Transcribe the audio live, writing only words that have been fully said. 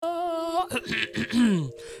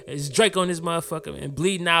It's Drake on this motherfucker, man.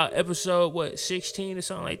 Bleeding Out episode, 16 or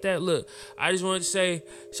something like that? Look, I just wanted to say,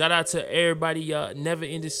 shout out to everybody, y'all. Never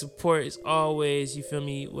ending support as always, you feel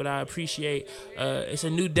me? What I appreciate. It's a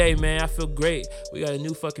new day, man. I feel great. We got a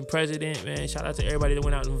new fucking president, man. Shout out to everybody that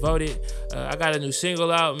went out and voted. I got a new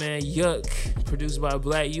single out, man. Yuck. Produced by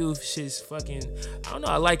Black Youth. Shit's fucking, I don't know,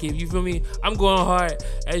 I like it. You feel me? I'm going hard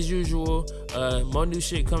as usual. More new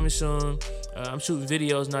shit coming soon. I'm shooting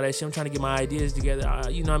videos and all that shit. I'm trying to get my ideas together.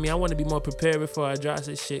 You know what I mean? I want to be more prepared before I drop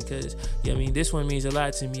this shit because, yeah, I mean, this one means a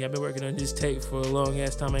lot to me. I've been working on this tape for a long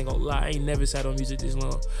ass time. I ain't gonna lie. I ain't never sat on music this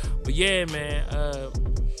long. But yeah, man,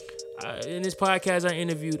 in this podcast, I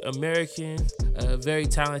interviewed American, very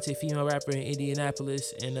talented female rapper in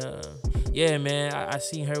Indianapolis. And yeah, man, I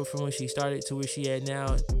seen her from when she started to where she at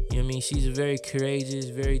now. You know what I mean? She's a very courageous,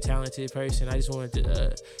 very talented person. I just wanted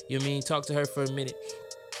to, you know what I mean, talk to her for a minute.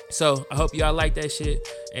 So I hope y'all like that shit.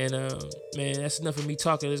 And man, that's enough of me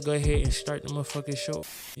talking. Let's go ahead and start the motherfucking show.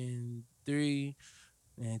 In 3,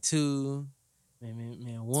 and 2,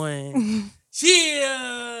 man, 1.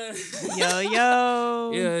 Yeah.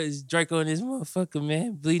 Yo. Yeah, it's Drake on this motherfucker,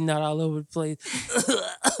 man. Bleeding out all over the place.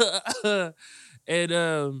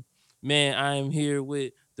 And man, I am here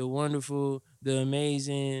with the wonderful, the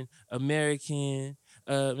amazing American.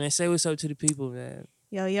 Man, say what's up to the people, man.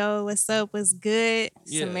 Yo, what's up? What's good?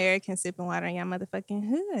 It's Yeah. American sipping water in y'all motherfucking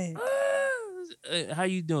hood. How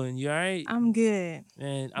you doing? You all right? I'm good.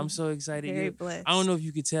 Man, I'm so excited. Very blessed. I don't know if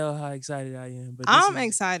you could tell how excited I am, but I'm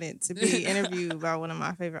excited to be interviewed by one of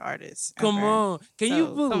my favorite artists. Come ever. on. Can you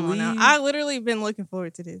So, come on now. believe I literally been looking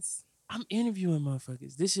forward to this. I'm interviewing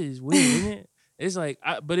motherfuckers? This is weird, isn't it? It's like,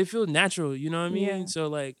 but it feels natural, you know what I mean? Yeah. So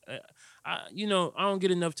like, I don't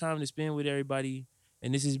get enough time to spend with everybody,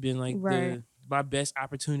 and this has been like Right. my best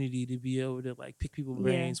opportunity to be able to like pick people's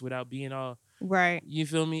brains without being all, Right. you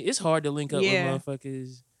feel me? It's hard to link up with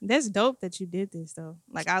motherfuckers. That's dope that you did this though.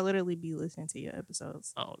 Like I literally be listening to your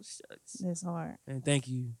episodes. Oh shucks. That's hard. And thank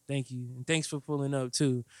you, and thanks for pulling up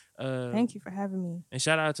too. Thank you for having me. And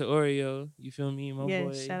shout out to Oreo, you feel me, my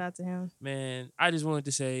boy. Shout out to him. Man, I just wanted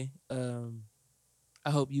to say, I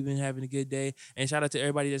hope you've been having a good day, and shout out to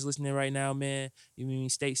everybody that's listening right now, man. You mean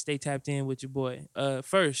stay tapped in with your boy.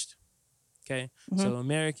 First, okay, so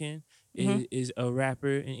American is a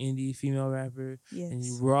rapper, an indie female rapper, and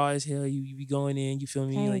you raw as hell. You be going in, you feel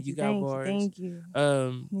me? Like you got bars. Thank you.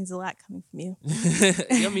 Means a lot coming from you.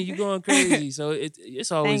 I mean, you going crazy, so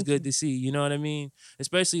it's always good to see. You know what I mean?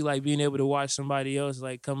 Especially like being able to watch somebody else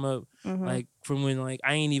like come up like from when like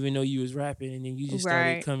I ain't even know you was rapping, and then you just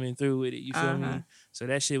started coming through with it. You feel me? So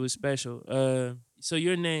that shit was special. So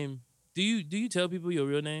your name? Do you tell people your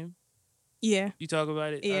real name? Yeah. You talk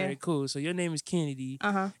about it? Yeah. All right, cool. So your name is Kennedy.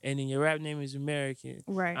 And then your rap name is American.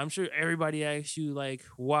 Right. I'm sure everybody asks you like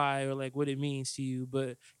why or like what it means to you,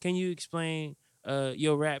 but can you explain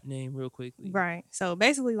your rap name real quickly? Right. So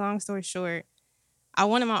basically, long story short, I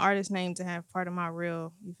wanted my artist name to have part of my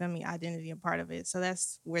real, you feel me, identity and part of it. So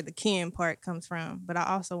that's where the Ken part comes from. But I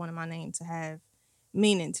also wanted my name to have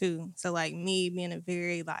meaning too. So like me being a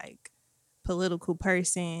very like political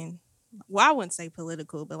person. Well, I wouldn't say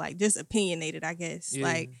political, but like just opinionated, I guess. Yeah.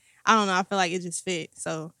 Like, I don't know. I feel like it just fit.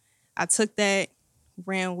 So I took that,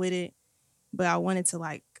 ran with it, but I wanted to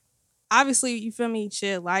like, obviously, you feel me,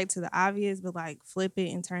 shed light to the obvious, but like flip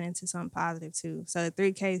it and turn it into something positive too. So the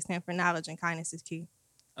 3K stand for knowledge and kindness is key.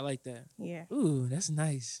 I like that. Yeah. Ooh, that's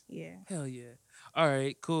nice. Yeah. Hell yeah. All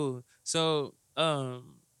right, cool. So, are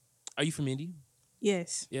you from Indy?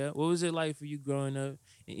 Yes. Yeah. What was it like for you growing up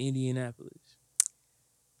in Indianapolis?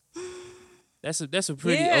 That's a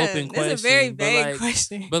pretty open question. That's a very vague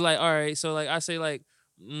question. But like, all right, so like I say like,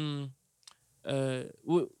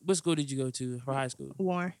 what school did you go to for high school?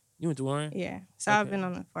 Warren. You went to Warren? Yeah. So I've been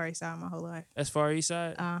on the Far East Side my whole life. That's Far East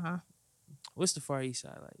Side? Uh-huh. What's the Far East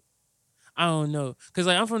Side like? I don't know. Cause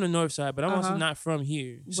like I'm from the North Side, but I'm also not from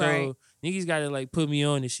here. So niggas gotta like put me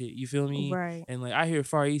on and shit. You feel me? Right. And like I hear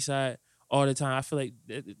Far East Side all the time. I feel like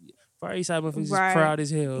Far East Side motherfuckers is proud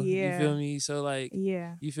as hell. Yeah. You feel me? So like,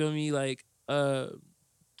 you feel me? Like, I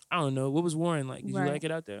don't know. What was Warren like? Did you like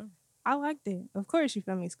it out there? I liked it. Of course, you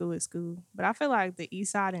feel me, school is school. But I feel like the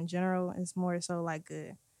East Side in general is more so like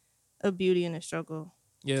a beauty and a struggle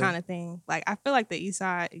kind of thing. Like, I feel like the East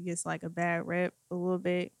Side gets like a bad rep a little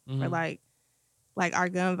bit for like our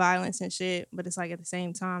gun violence and shit. But it's like at the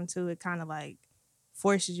same time, too, it kind of like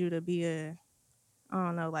forces you to be I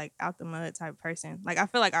don't know, like out the mud type person. Like, I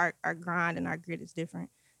feel like our grind and our grit is different.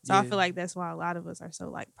 So I feel like that's why a lot of us are so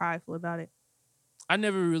like prideful about it. I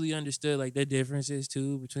never really understood like the differences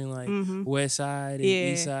too between like West Side and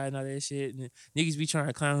East Side and all that shit. And niggas be trying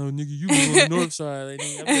to clown, oh, nigga, you live on the North Side. Like,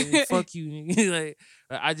 nigga, I'm like, fuck you, nigga. Like,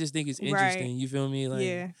 I just think it's interesting. Right. You feel me?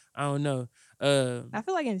 Like, I don't know. I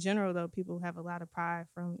feel like in general though, people have a lot of pride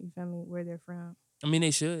from, you feel me, where they're from. I mean,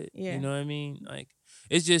 they should. You know what I mean? Like,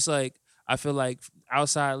 it's just like I feel like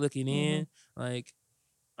outside looking in, like,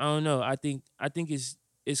 I don't know. I think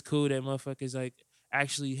it's cool that motherfuckers like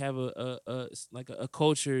actually have a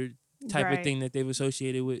culture type of thing that they've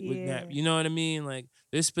associated with rap. You know what I mean? Like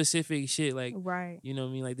there's specific shit like you know what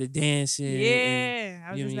I mean, like the dancing. Yeah,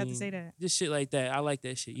 I was just about to say that. Just shit like that. I like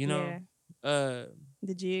that shit. You know.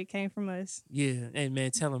 The jig came from us. Yeah, hey man,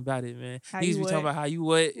 tell him about it, man. How Niggas be talking about how you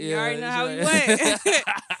what. You already know how you what.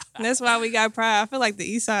 That's why we got pride. I feel like the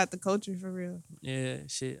East Side, the culture for real. Yeah,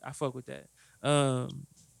 shit, I fuck with that.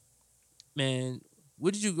 Man,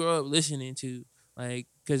 what did you grow up listening to? Like,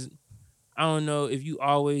 cause I don't know if you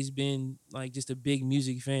always been like just a big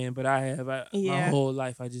music fan, but I have. My whole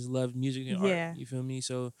life, I just loved music and art. You feel me?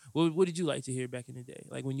 So, what did you like to hear back in the day,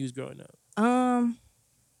 like when you was growing up?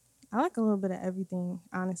 I like a little bit of everything,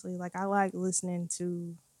 honestly. Like I like listening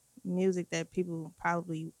to music that people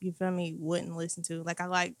probably, you feel me, wouldn't listen to. Like I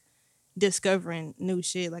like discovering new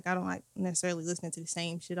shit. Like I don't like necessarily listening to the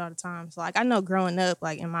same shit all the time. So like I know growing up,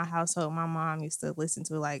 like in my household, my mom used to listen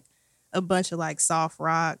to like a bunch of like soft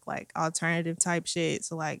rock, like alternative type shit.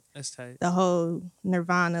 So like that's tight. The whole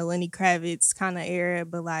Nirvana, Lenny Kravitz kind of era,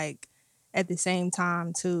 but like at the same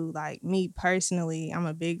time too, like me personally, I'm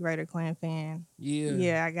a big Raider Clan fan.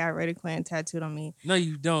 Yeah, I got Raider Clan tattooed on me. No,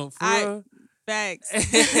 you don't. For real? Facts.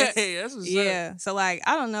 Hey, that's what's up. So like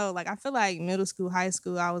I don't know, like I feel like middle school, high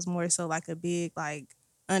school, I was more so like a big like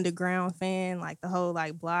underground fan, like the whole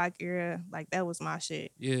like block era, like that was my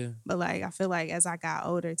shit. Yeah. But like I feel like as I got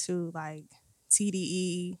older too, like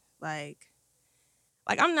TDE, like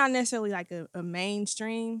I'm not necessarily like a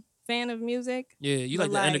mainstream fan of music. Yeah, you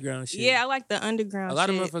like the underground shit. Yeah, I like the underground shit. A lot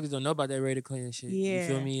of motherfuckers don't know about that Raider Clan shit. Yeah. You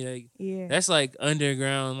feel me? Like that's like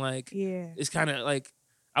underground, like it's kinda like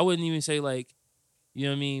I wouldn't even say like, you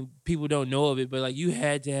know what I mean, people don't know of it, but like you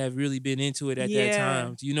had to have really been into it at that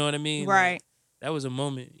time. You know what I mean? Right. Like, that was a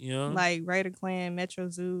moment, you know? Like Raider Clan, Metro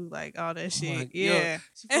Zoo, like all that shit. Yeah.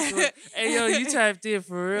 Hey, yo, you typed in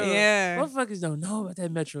for real. Yeah. Motherfuckers don't know about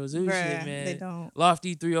that Metro Zoo shit, man. They don't.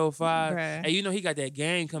 Lofty 305. Bruh. Hey, you know he got that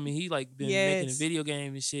game coming. He like been making a video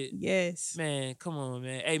game and shit. Yes. Man, come on,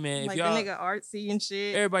 man. Hey, man, like if y'all... the nigga artsy and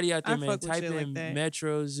shit. Everybody out there, man, type in like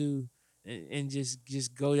Metro Zoo and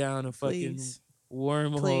just go down a fucking...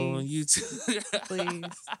 wormhole on YouTube. Please.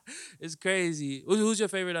 It's crazy. Who's your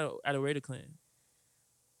favorite out of Raider Clan?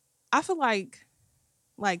 I feel like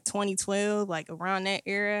 2012, like around that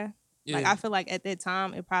era. Yeah. Like I feel like at that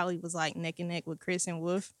time it probably was like neck and neck with Chris and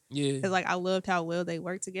Wolf. Yeah. Because like I loved how well they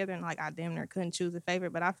worked together and like I damn near couldn't choose a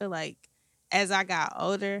favorite. But I feel like as I got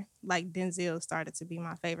older, like Denzel started to be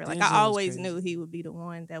my favorite. Like I always knew he would be the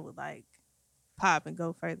one that would like pop and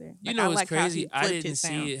go further. Like, you know what's crazy? I didn't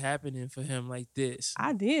see it happening for him like this.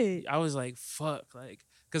 I did. I was like, fuck. Like,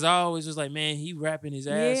 because I always was like, man, he rapping his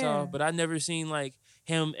ass off. But I never seen like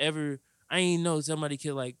him ever. I ain't know somebody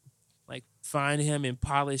could like find him and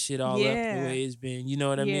polish it all up the way it's been. You know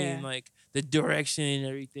what I mean? Like the direction and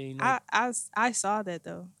everything. Like, I saw that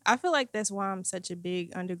though. I feel like that's why I'm such a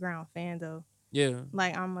big underground fan though. Yeah.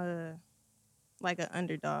 Like I'm an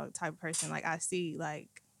underdog type person. Like I see like,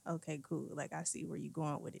 okay, cool. Like I see where you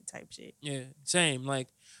going with it type shit. Yeah, same. Like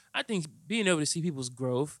I think being able to see people's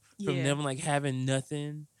growth from them like having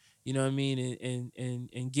nothing, you know what I mean,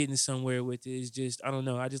 and getting somewhere with it is just, I don't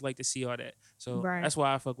know. I just like to see all that. So that's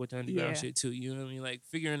why I fuck with the underground shit too. You know what I mean? Like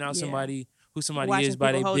figuring out who somebody watching is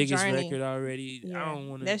by their biggest journey. record already. Yeah. I don't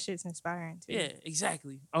want to. That shit's inspiring too. Yeah,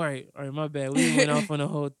 exactly. All right, my bad. We went off on the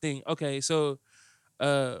whole thing. Okay, so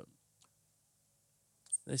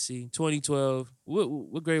let's see, 2012.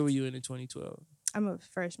 What grade were you in 2012? I'm a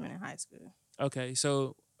freshman in high school. Okay,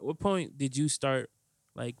 so what point did you start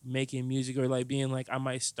like making music or like being like, I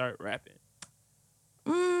might start rapping?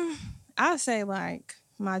 I'd say like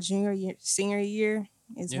my senior year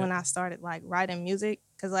is when I started like writing music.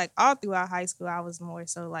 Cause like all throughout high school, I was more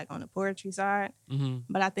so like on the poetry side. Mm-hmm.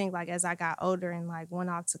 But I think like as I got older and like went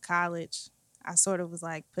off to college, I sort of was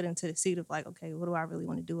like put into the seat of like, okay, what do I really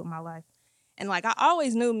want to do with my life? And like I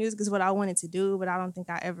always knew music is what I wanted to do, but I don't think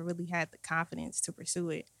I ever really had the confidence to pursue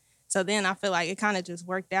it. So then I feel like it kind of just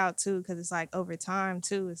worked out too, because it's like over time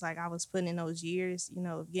too, it's like I was putting in those years, you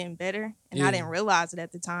know, of getting better. And I didn't realize it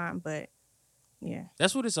at the time, but yeah.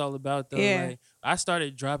 That's what it's all about though. Yeah. Like I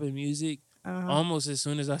started dropping music almost as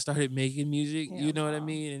soon as I started making music. You know what I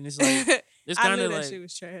mean? And it's like It's kind of that like shit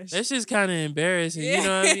was trash. that's just kind of embarrassing. Yeah. You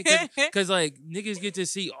know what I mean? Cause like niggas get to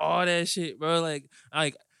see all that shit, bro. Like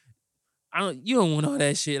you don't want all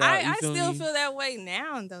that shit out. You I feel still me? feel that way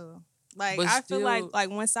now though. Like But I feel still, like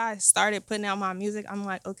once I started putting out my music, I'm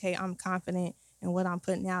like, okay, I'm confident in what I'm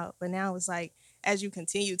putting out. But now it's like as you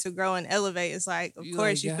continue to grow and elevate, it's like, of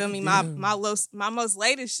course, you feel me. My most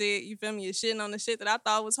latest shit, you feel me, is shitting on the shit that I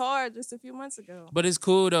thought was hard just a few months ago. But it's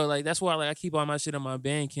cool though. Like that's why like I keep all my shit on my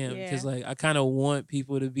Bandcamp because like I kind of want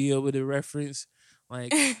people to be able to reference.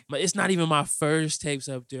 Like, but it's not even my first tapes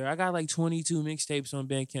up there. I got like 22 mixtapes on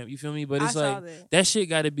Bandcamp. You feel me? But it's like that shit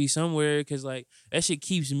got to be somewhere because like that shit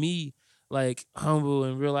keeps me like humble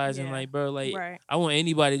and realizing like, bro, like I want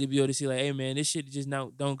anybody to be able to see like, hey man, this shit just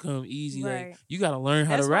don't come easy. Like you gotta learn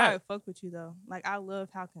how to rap. That's why I fuck with you though. Like I love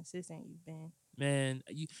how consistent you've been. Man,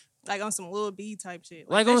 like on some Lil B type shit.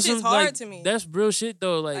 Like that on shit's some hard like, to me. That's real shit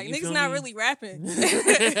though. Like you niggas not really rapping.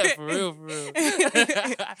 For real.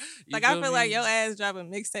 Like I feel like your ass drop a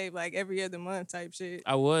mixtape like every other month type shit.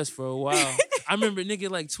 I was for a while. I remember nigga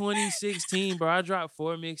like 2016, bro. I dropped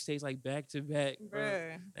 4 mixtapes like back to back, bro.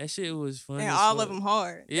 Bruh. That shit was fun. And all of them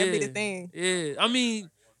hard. Yeah. That'd be the thing. Yeah. I mean.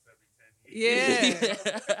 Yeah.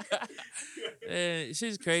 Man,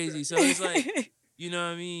 shit's crazy. So it's like, you know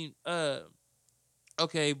what I mean?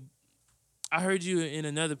 Okay. I heard you in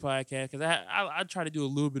another podcast because I try to do a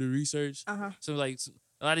little bit of research. So like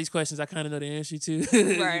a lot of these questions I kind of know the answer to. You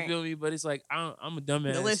feel me? But it's like I'm a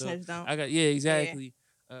dumbass. The listeners don't. Exactly.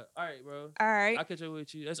 Yeah. All right, bro. All right. I'll catch up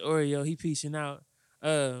with you. That's Oreo. He peacing out.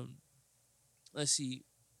 Let's see.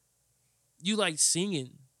 You like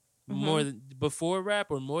singing more than before rap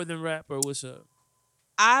or more than rap or what's up?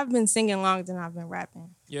 I've been singing longer than I've been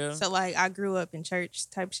rapping. Yeah. So like I grew up in church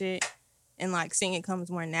type shit. And like singing comes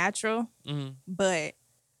more natural, but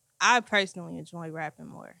I personally enjoy rapping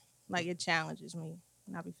more. Like it challenges me,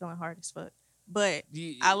 and I be feeling hard as fuck. But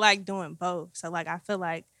I like doing both. So like I feel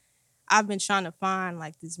like I've been trying to find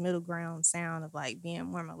like this middle ground sound of like being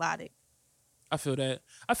more melodic. I feel that.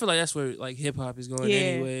 I feel like that's where like hip hop is going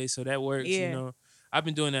anyway. So that works. You know, I've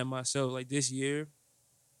been doing that myself. Like this year,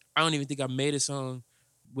 I don't even think I made a song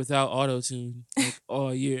without auto-tune like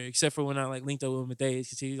all year, except for when I like linked up with Matthias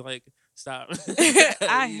because he's like, stop.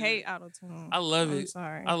 I hate auto-tune. I love it. I'm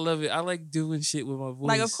sorry. I love it. I like doing shit with my voice.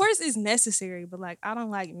 Like, of course it's necessary, but like I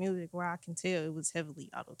don't like music where I can tell it was heavily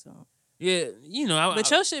auto-tuned. Yeah, you know. But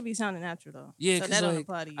your shit be sounding natural though. Yeah, so that don't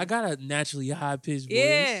apply to you. I got a naturally high-pitched voice.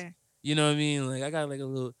 Yeah. You know what I mean? Like I got like a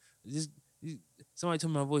little. Somebody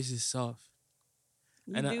told me my voice is soft.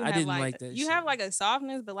 And I didn't like that. You shit. have like a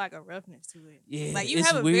softness, but like a roughness to it. Yeah, like you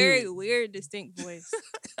have a very weird, distinct voice.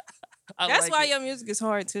 That's like why your music is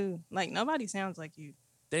hard too. Like nobody sounds like you.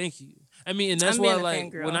 Thank you. I mean, and that's why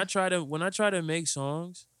like when I try to make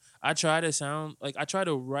songs, I try to sound like I try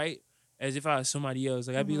to write as if I was somebody else.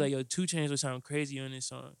 Like I'd be like, yo, 2 Chainz would sound crazy on this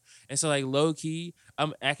song. And so like low key,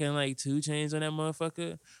 I'm acting like 2 Chainz on that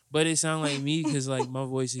motherfucker, but it sound like me because like my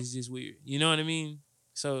voice is just weird. You know what I mean?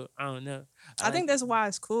 So I don't know. I think that's why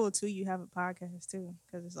it's cool too. You have a podcast too,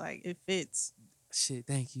 because it's like it fits. Shit,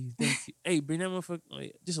 thank you. Hey, bring that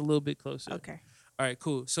motherfucker just a little bit closer. Okay. All right,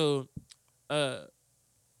 cool. So,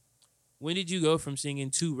 when did you go from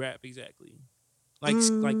singing to rap exactly? Like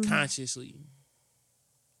consciously.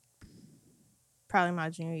 Probably my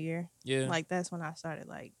junior year. Yeah. Like that's when I started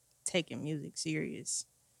like taking music serious.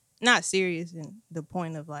 Not serious in the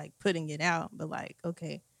point of like putting it out, but like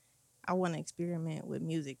okay. I want to experiment with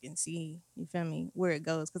music and see, you feel me, where it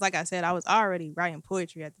goes. Because like I said, I was already writing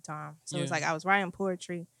poetry at the time. So it's like I was writing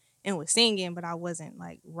poetry and was singing, but I wasn't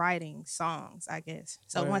like writing songs, I guess.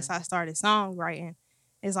 So once I started songwriting,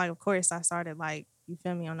 it's like, of course, I started like, you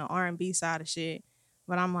feel me, on the R&B side of shit.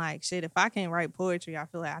 But I'm like, shit, if I can't write poetry, I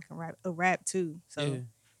feel like I can write a rap too. So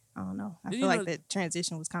I don't know. I feel like that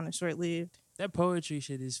transition was kind of short-lived. That poetry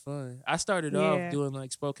shit is fun. I started off doing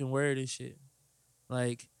like spoken word and shit.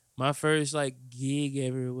 Like, my first like gig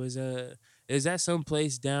ever was is at some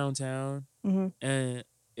place downtown, and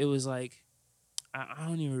it was like I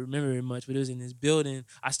don't even remember it much, but it was in this building.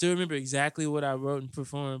 I still remember exactly what I wrote and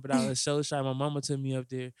performed, but I was so shy. My mama took me up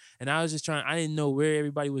there, and I was just trying. I didn't know where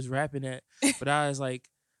everybody was rapping at, but I was like,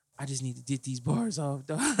 I just need to get these bars off,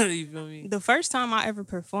 dog. You feel me? The first time I ever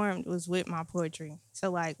performed was with my poetry.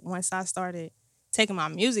 So like once I started taking my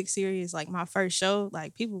music serious, like my first show,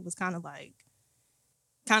 like people was kind of like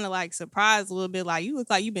surprised a little bit, like you look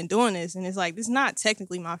like you've been doing this, and it's like this is not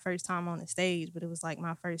technically my first time on the stage, but it was like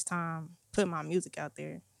my first time putting my music out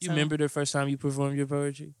there. You remember the first time you performed your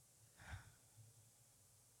poetry?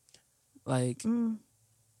 Like,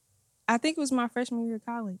 I think it was my freshman year of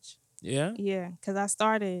college. Yeah, because I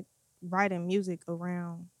started writing music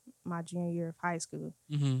around my junior year of high school.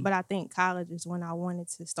 Mm-hmm. But I think college is when I wanted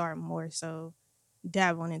to start more so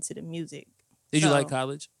dabbling into the music. Did you like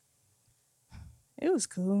college? It was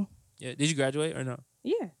cool. Yeah. Did you graduate or no?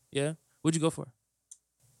 Yeah. Yeah. What'd you go for?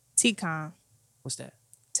 TCOM. What's that?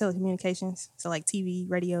 Telecommunications. So like TV,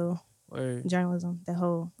 radio, journalism, the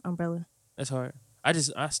whole umbrella. That's hard. I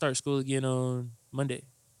start school again on Monday.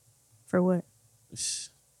 For what?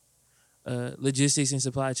 Logistics and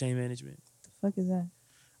supply chain management. The fuck is that?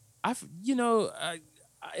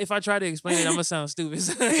 If I try to explain it, I'm gonna sound stupid.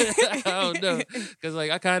 I don't know, cause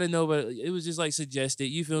like I kind of know, but it was just like suggested.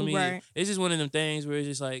 You feel me? Right. It's just one of them things where it's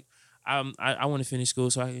just like I want to finish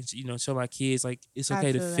school so I can show my kids like it's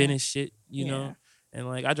okay to finish shit. You know. And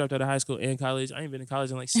like I dropped out of high school and college. I ain't been in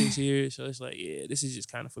college in like 6 years, so it's like this is just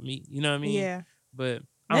kind of for me. You know what I mean? Yeah. But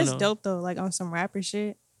that's dope though. Like on some rapper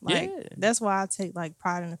shit. Like that's why I take like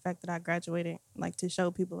pride in the fact that I graduated, like to show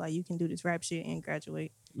people like you can do this rap shit and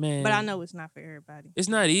graduate. Man, but I know it's not for everybody. It's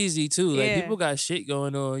not easy too. Like people got shit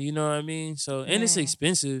going on. You know what I mean? So and it's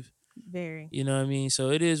expensive. Very. You know what I mean?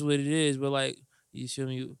 So it is what it is. But like you feel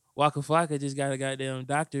me? Waka Flocka just got a goddamn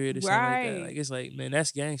doctorate or something like that. Like it's like, man,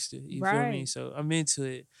 that's gangster. You feel me? So I'm into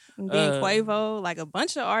it. And then Quavo, like a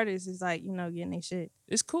bunch of artists is like, getting their shit.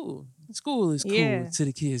 It's cool. School is cool to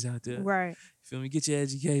the kids out there. Right. You feel me? Get your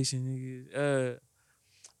education, niggas.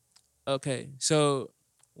 Okay. So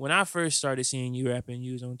when I first started seeing you rapping,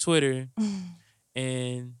 you was on Twitter.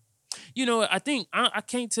 And I think I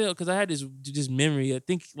can't tell because I had this memory. I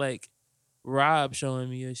think like Rob showing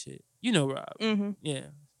me your shit. You know Rob. Mm-hmm. Yeah.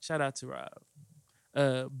 Shout out to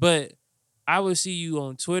Rob. But I would see you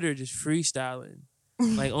on Twitter just freestyling,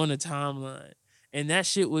 like on the timeline. And that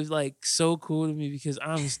shit was like so cool to me because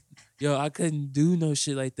I couldn't do no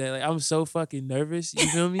shit like that. Like I'm so fucking nervous. You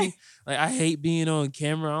feel me? Like I hate being on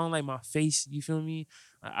camera. I don't like my face. You feel me?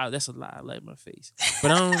 That's a lie. I like my face, but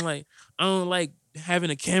I don't like having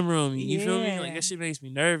a camera on me. You feel me? Like that shit makes me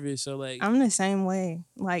nervous. So like I'm the same way.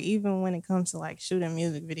 Like even when it comes to like shooting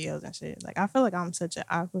music videos and shit, like I feel like I'm such an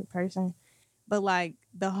awkward person. But like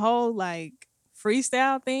the whole like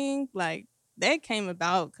freestyle thing, like that came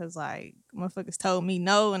about because like motherfuckers told me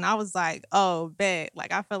no, and I was like, oh, bet.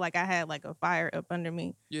 Like I felt like I had like a fire up under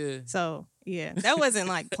me. Yeah. So yeah, that wasn't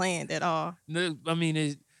like planned at all. No, I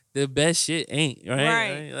mean the best shit ain't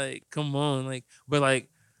right. Like come on, like but like.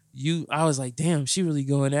 I was like, damn, she really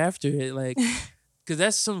going after it. Like, cause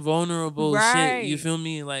that's some vulnerable shit. You feel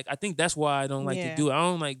me? Like, I think that's why I don't like to do it. I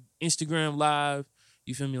don't like Instagram Live.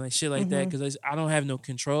 You feel me? Like shit like that. Cause I don't have no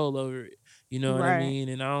control over it. You know what I mean?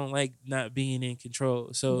 And I don't like not being in control.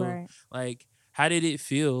 So like, how did it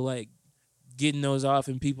feel like getting those off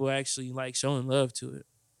and people actually like showing love to it?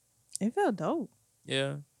 It felt dope.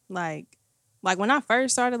 Yeah. Like when I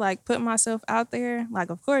first started like putting myself out there, like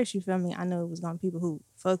of course you feel me, I know it was gonna be people who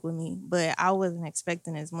fuck with me, but I wasn't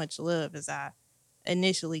expecting as much love as I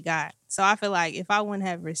initially got. So I feel like if I wouldn't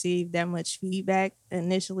have received that much feedback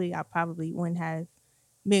initially, I probably wouldn't have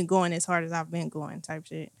been going as hard as I've been going type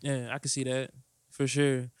shit. Yeah, I can see that for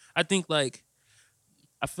sure. I feel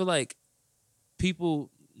like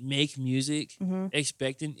people make music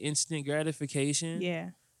expecting instant gratification. Yeah.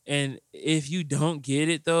 And if you don't get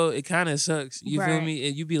it though, it kind of sucks. You feel me?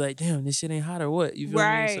 And you be like, damn, this shit ain't hot or what? You feel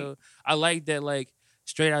me? So I like that, like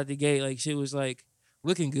straight out the gate, like shit was like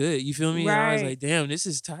looking good. You feel me? And I was like, damn, this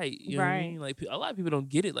is tight. You know what I mean? Like a lot of people don't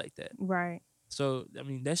get it like that. Right. So I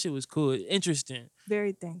mean, that shit was cool, interesting.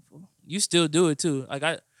 Very thankful. You still do it too.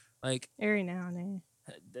 Like every now and then.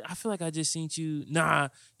 I feel like I just seen you. Nah,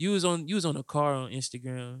 you was on a car on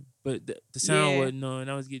Instagram, but the sound wasn't on.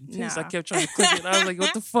 I was getting pissed. I kept trying to click it. I was like,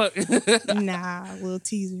 what the fuck? Nah, little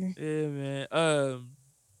teaser. Yeah, man.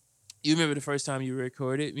 You remember the first time you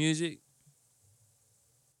recorded music?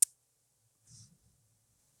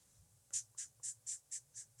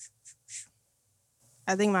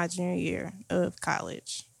 I think my junior year of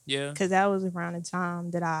college. Yeah. Because that was around the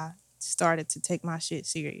time that I started to take my shit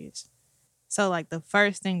serious. So, like, the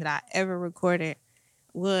first thing that I ever recorded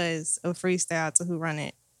was a freestyle to Who Run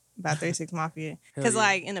It by 36 Mafia. Because,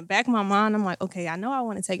 like, in the back of my mind, I'm like, okay, I know I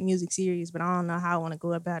want to take music serious, but I don't know how I want to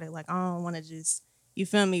go about it. Like, I don't want to just, you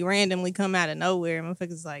feel me, randomly come out of nowhere.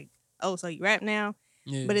 Motherfuckers like, oh, so you rap now?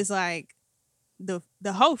 Yeah. But it's like,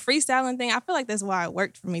 the whole freestyling thing, I feel like that's why it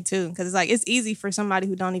worked for me too. Because it's like, it's easy for somebody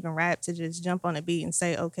who don't even rap to just jump on a beat and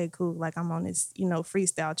say, okay, cool, like I'm on this,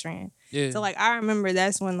 freestyle trend. Yeah. So like, I remember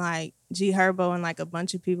that's when like G Herbo and like a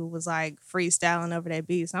bunch of people was like freestyling over that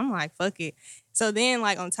beat. So I'm like, fuck it. So then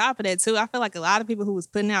like on top of that too, I feel like a lot of people who was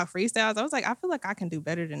putting out freestyles, I was like, I feel like I can do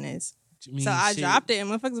better than this. So I dropped it and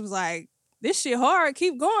motherfuckers was like, this shit hard,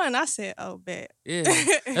 keep going. I said, oh, bet. Yeah.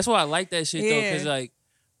 That's why I like that shit though. Because like,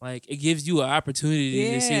 like it gives you an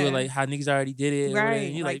opportunity to see what like how niggas already did it, right?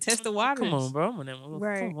 and you like test the waters. Come on, bro, I'm on that.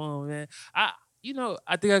 Right. Come on, man.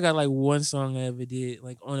 I think I got like one song I ever did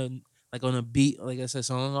like on a beat, like it's a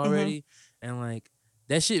song already, and like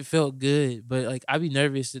that shit felt good, but like I'd be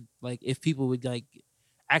nervous that like if people would like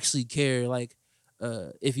actually care, like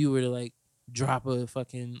if you were to like drop a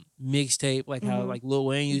fucking mixtape like how like Lil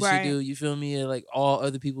Wayne used to do, you feel me? And, like all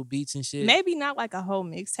other people beats and shit. Maybe not like a whole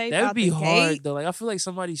mixtape. That would be hard gate. though. Like I feel like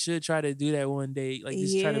somebody should try to do that one day. Like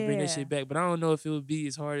just try to bring that shit back. But I don't know if it would be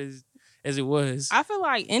as hard as it was. I feel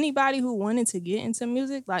like anybody who wanted to get into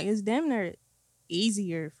music, like it's damn near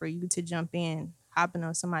easier for you to jump in, hopping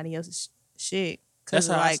on somebody else's shit. That's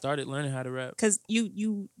how I started learning how to rap. Cause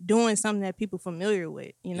you doing something that people familiar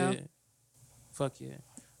with, you know? Yeah. Fuck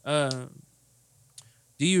yeah.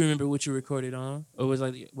 Do you remember what you recorded on? Or was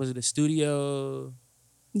it a studio?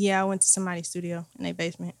 Yeah, I went to somebody's studio in their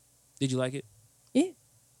basement. Did you like it? Yeah.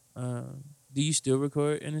 Do you still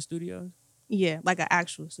record in the studios? Yeah, like an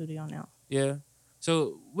actual studio now. Yeah.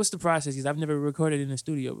 So what's the process? Because I've never recorded in a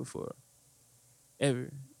studio before.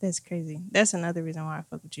 Ever. That's crazy. That's another reason why I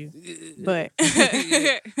fuck with you. But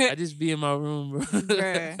I just be in my room, bro.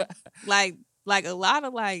 Bruh. Like a lot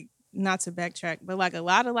of like, not to backtrack, but like a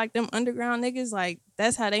lot of like them underground niggas, like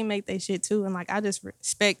that's how they make their shit too. And like I just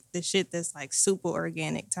respect the shit that's like super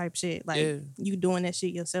organic type shit. Like you doing that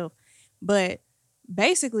shit yourself. But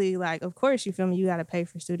basically, like, of course, you feel me, you gotta pay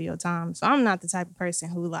for studio time. So I'm not the type of person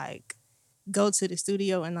who like go to the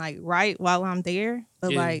studio and like write while I'm there.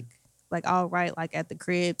 But like I'll write like at the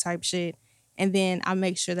crib type shit. And then I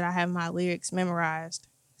make sure that I have my lyrics memorized.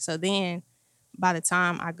 So then by the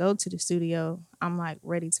time I go to the studio, I'm like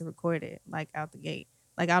ready to record it, like out the gate.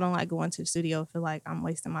 Like I don't like going to the studio, feel like I'm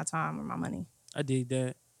wasting my time or my money. I dig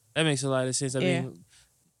that. That makes a lot of sense. I mean,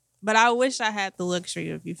 but I wish I had the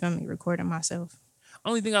luxury of, you feel me, recording myself.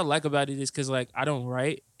 Only thing I like about it is because like I don't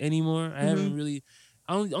write anymore. I haven't really.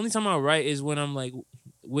 Only time I write is when I'm like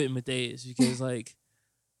with Matthias, because like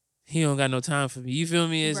he don't got no time for me. You feel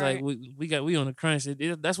me? It's like we on a crunch.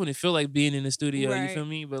 That's when it feel like being in the studio. You feel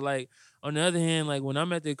me? But like on the other hand, like when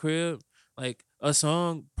I'm at the crib, like a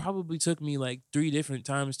song probably took me like 3 different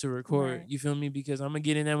times to record. You feel me? Because I'm gonna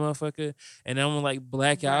get in that motherfucker and I'm gonna like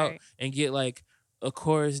black out and get like a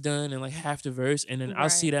chorus done and like half the verse, and then I'll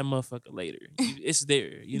see that motherfucker later. It's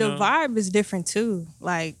there. You know? The vibe is different too.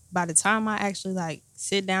 Like by the time I actually like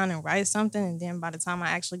sit down and write something, and then by the time I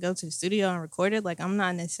actually go to the studio and record it, like I'm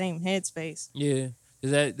not in the same headspace. Yeah.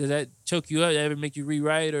 Does that choke you up? That ever make you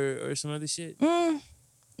rewrite or some other shit?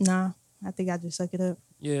 Nah. I think I just suck it up.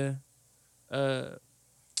 Yeah.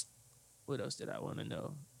 What else did I want to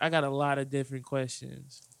know? I got a lot of different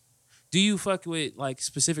questions. Do you fuck with like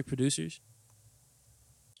specific producers?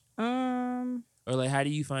 Or like how do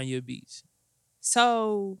you find your beats?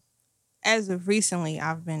 So as of recently,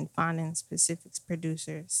 I've been finding specific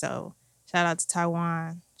producers. So shout out to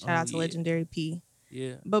Taiwan. Shout out to Legendary P.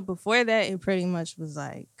 Yeah. But before that, it pretty much was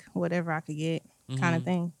like whatever I could get kind of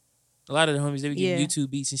thing. A lot of the homies, they be getting YouTube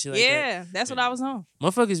beats and shit like that. Yeah, that's what I was on.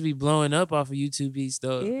 Motherfuckers be blowing up off of YouTube beats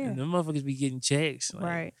though. Yeah. And them motherfuckers be getting checks. Like.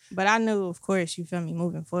 Right. But I knew, of course, you feel me,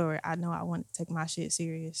 moving forward, I know I wanted to take my shit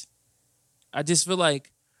serious. I just feel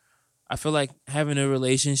like having a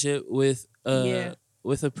relationship with a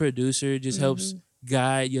producer just helps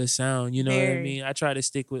guide your sound. You know what I mean? I try to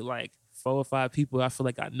stick with like 4 or 5 people I feel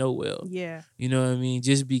like I know well. Yeah. You know what I mean?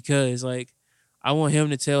 Just because like I want him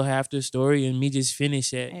to tell half the story and me just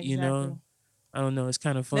finish it. Exactly. You know? I don't know. It's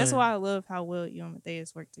kind of fun. That's why I love how well you and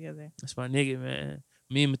Matthias work together. That's my nigga, man.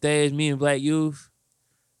 Me and Matthias, me and Black Youth.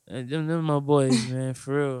 Them my boys, man.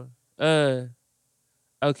 For real.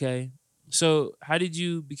 Okay. So how did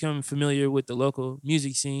you become familiar with the local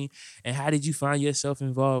music scene, and how did you find yourself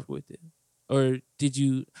involved with it? Or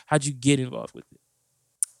how'd you get involved with it?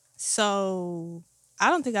 So I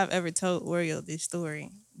don't think I've ever told Oreo this story,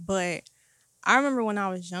 but I remember when I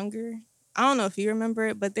was younger, I don't know if you remember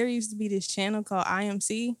it, but there used to be this channel called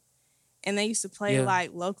IMC, and they used to play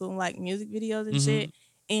like local like music videos and shit.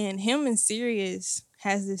 And him and Sirius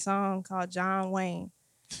has this song called John Wayne.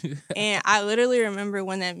 And I literally remember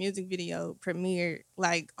when that music video premiered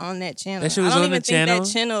like on that channel. That shit was I don't even think that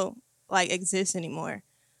channel like exists anymore.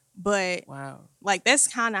 But like that's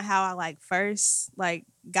kind of how I like first like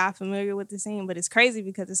got familiar with the scene. But it's crazy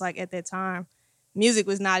because it's like at that time, music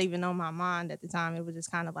was not even on my mind at the time. It was just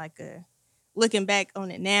kind of like looking back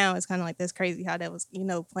on it now, it's kind of like that's crazy how that was, you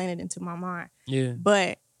know, planted into my mind. Yeah.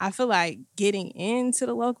 But I feel like getting into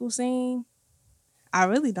the local scene, I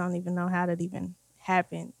really don't even know how that even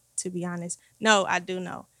happened, to be honest. No, I do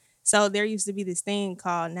know. So there used to be this thing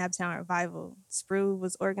called Naptown Revival. Sprue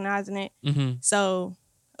was organizing it. So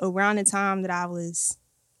around the time that I was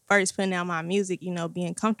first putting out my music, you know,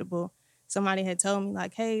 being comfortable, somebody had told me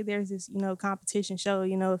like, hey, there's this, you know, competition show,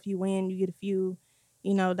 you know, if you win, you get a few,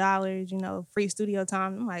 you know, dollars, you know, free studio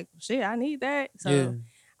time. I'm like, shit, I need that. So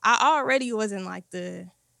I already wasn't like the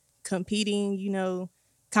competing, you know,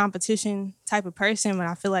 competition type of person, but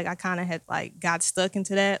I feel like I kind of had like got stuck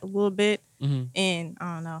into that a little bit. And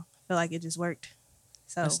I don't know, I feel like it just worked.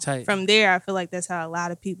 So from there, I feel like that's how a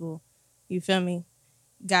lot of people, you feel me,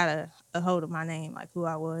 got a hold of my name, like who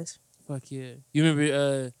I was. Fuck yeah. You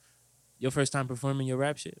remember your first time performing your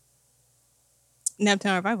rap shit?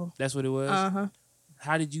 Naptown Revival. That's what it was? Uh-huh.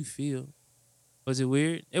 How did you feel? Was it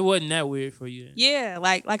weird? It wasn't that weird for you. Yeah,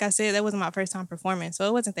 like I said, that wasn't my first time performing. So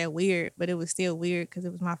it wasn't that weird, but it was still weird because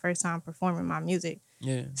it was my first time performing my music.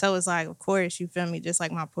 Yeah. So it's like, of course, you feel me, just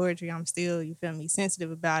like my poetry, I'm still, you feel me, sensitive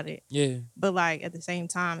about it. Yeah. But like at the same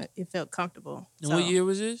time, it felt comfortable. And what year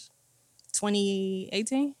was this?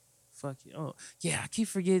 2018. Fuck you. Oh, yeah, I keep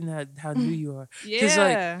forgetting how new you are.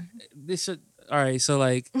 Yeah. Like, this should, all right, so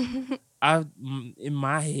like in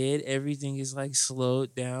my head, everything is like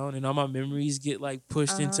slowed down and all my memories get like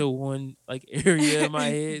pushed into one like area of my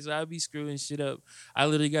head. So I'll be screwing shit up. I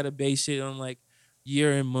literally got to base shit on like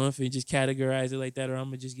year and month and just categorize it like that, or I'm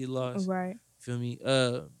gonna just get lost. Right. Feel me?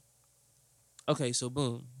 Okay, so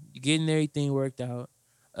boom. You're getting everything worked out.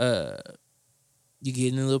 You're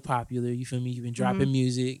getting a little popular, you feel me? You've been dropping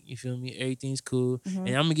music, you feel me? Everything's cool. And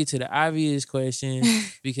I'm gonna get to the obvious question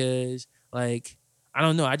because like I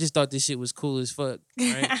don't know. I just thought this shit was cool as fuck,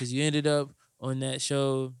 right? Because you ended up on that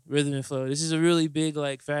show, Rhythm and Flow. This is a really big,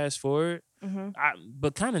 like, fast forward,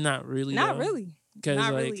 but kind of not really. Not really.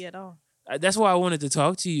 Not like, really at all. That's why I wanted to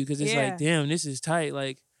talk to you because it's like, damn, this is tight.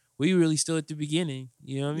 Like, we really still at the beginning.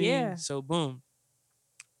 You know what I mean? Yeah. So, boom.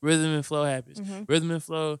 Rhythm and Flow happens. Rhythm and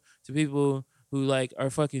Flow, to people who, like, are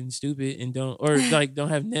fucking stupid and don't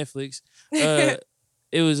have Netflix.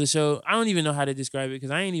 It was a show. I don't even know how to describe it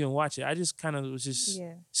because I ain't even watch it. I just kind of was just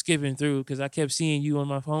skipping through because I kept seeing you on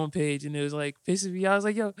my homepage and it was like pissing me. I was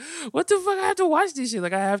like, yo, what the fuck? I have to watch this shit.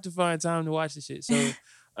 Like I have to find time to watch this shit.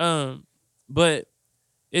 So, but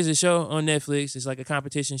it's a show on Netflix. It's like a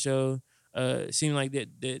competition show. It seemed like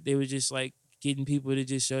that they were just like getting people to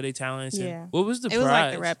just show their talents. Yeah. What was the prize? It was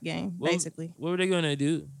like the rap game, basically. What were they gonna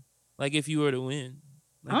do? Like if you were to win?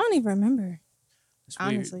 Like, I don't even remember.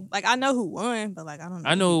 Honestly, like I know who won, but like I don't know.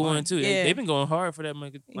 I know who won too. Yeah. They've been going hard for that.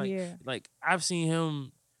 Like I've seen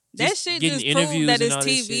him. That shit just proved that it's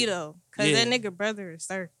TV though, because that nigga brother is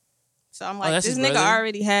Sir. So I'm like, this nigga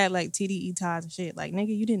already had like TDE ties and shit. Like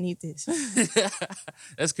nigga, you didn't need this.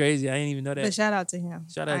 That's crazy. I didn't even know that. But shout out to him.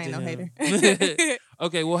 Shout out to him. No hater.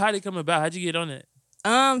 Okay, well, how'd it come about? How'd you get on it?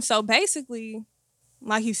 So basically,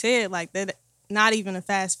 like you said, like that. Not even a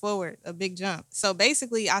fast forward, a big jump. So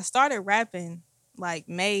basically, I started rapping like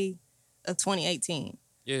May of 2018.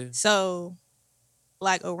 Yeah. So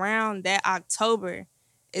like around that October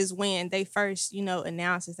is when they first, you know,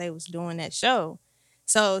 announced that they was doing that show.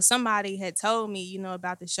 So somebody had told me, you know,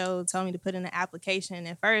 about the show, told me to put in an application. And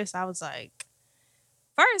at first I was like,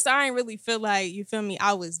 I ain't really feel like, you feel me,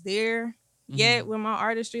 I was there yet with my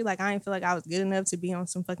artistry. Like I didn't feel like I was good enough to be on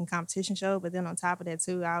some fucking competition show. But then on top of that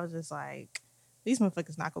too, I was just like, these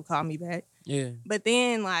motherfuckers not gonna call me back. Yeah. But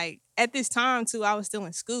then like at this time too, I was still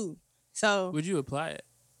in school. So would you apply it?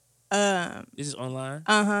 Is this online?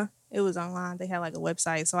 It was online. They had like a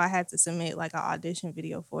website. So I had to submit like an audition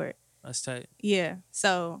video for it. That's tight. Yeah.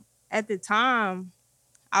 So at the time,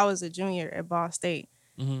 I was a junior at Ball State.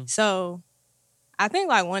 So I think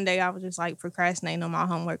like one day I was just like procrastinating on my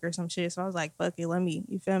homework or some shit. So I was like, fuck it, let me,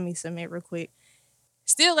 you feel me, submit real quick.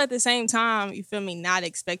 Still at the same time, you feel me, not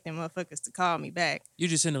expecting motherfuckers to call me back. You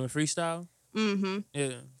just send them a freestyle?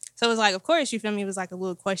 Yeah. So it was like, of course, you feel me, it was like a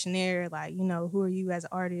little questionnaire, like, you know, who are you as an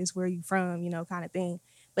artist? Where are you from? You know, kind of thing.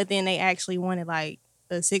 But then they actually wanted like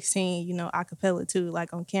a 16, you know, acapella too,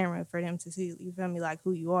 like on camera for them to see, you feel me, like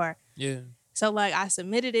who you are. Yeah. So like I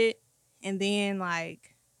submitted it and then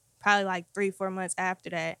like probably like 3-4 months after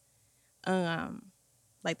that,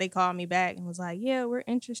 like they called me back and was like, yeah, we're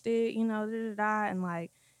interested, you know, and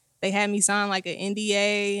like they had me sign like an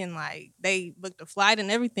NDA and like they booked a flight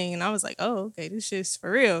and everything. And I was like, oh, okay, this shit's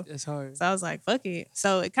for real. It's hard. So I was like, fuck it.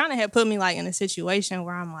 So it kind of had put me like in a situation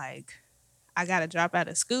where I'm like, I got to drop out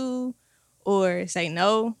of school or say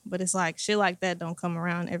no. But it's like shit like that don't come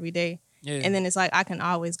around every day. Yeah. And then it's like I can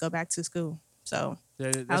always go back to school. So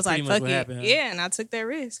I was like, fuck it. Happened, huh? Yeah, and I took that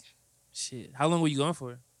risk. Shit. How long were you gone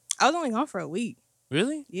for? I was only gone for a week.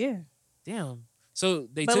 Really? Yeah. Damn. So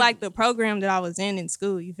they but like the program that I was in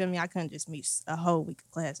school, you feel me? I couldn't just miss a whole week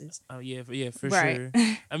of classes. Oh yeah, for sure.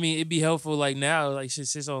 I mean, it'd be helpful like now, like shit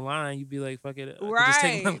sits online. You'd be like, fuck it, I could just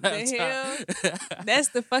take my laptop. The hell? That's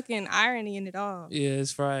the fucking irony in it all. Yeah,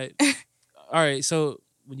 it's fried. All right, so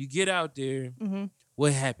when you get out there,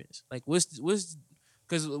 what happens? Like, what's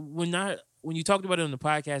because when you talked about it on the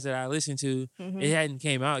podcast that I listened to, it hadn't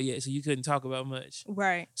came out yet, so you couldn't talk about much.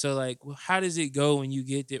 Right. So like, how does it go when you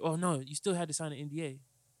get there? Oh no, you still had to sign an NDA.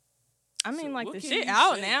 I mean, so like the shit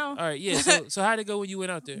out now. All right, yeah. So how'd it go when you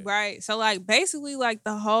went out there? Right. So like basically like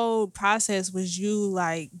the whole process was you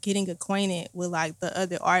like getting acquainted with like the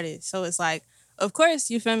other artists. So it's like, of course,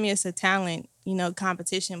 you feel me, it's a talent,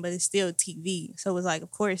 competition, but it's still TV. So it's like,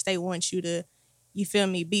 of course, they want you to, you feel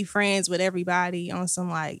me, be friends with everybody on some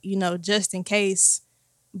like, just in case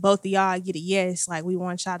both of y'all get a yes, like we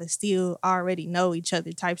want y'all to still already know each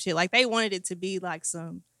other type shit. Like they wanted it to be like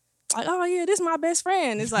some, like, oh yeah, this is my best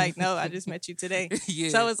friend. It's like, no, I just met you today. Yeah.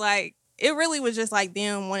 So it's like, it really was just like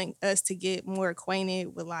them wanting us to get more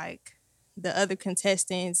acquainted with like the other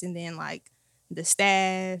contestants and then like the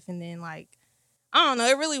staff and then like, I don't know.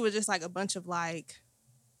 It really was just like a bunch of like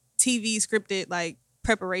TV scripted like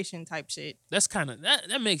preparation type shit. That's kind of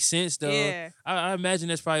that makes sense though. Yeah. I imagine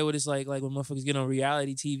that's probably what it's like when motherfuckers get on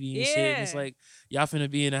reality TV and shit. And it's like y'all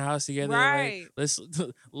finna be in the house together. Right. Like,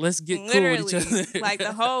 let's get literally cool with each other. Like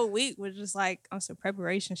the whole week was just like on some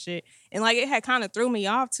preparation shit, and like it had kind of threw me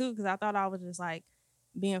off too because I thought I was just like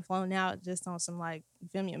being flown out just on some like, you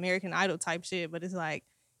feel me, American Idol type shit. But it's like,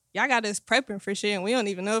 y'all got us prepping for shit and we don't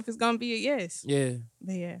even know if it's gonna be a yes. Yeah.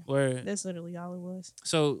 But yeah. Word. That's literally all it was.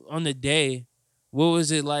 So on the day, what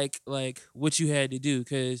was it like what you had to do?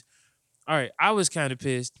 Because, all right, I was kind of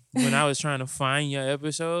pissed when I was trying to find your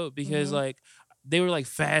episode because like they were like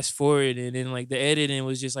fast forward and then like the editing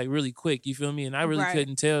was just like really quick, you feel me? And I really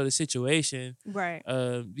couldn't tell the situation. Right.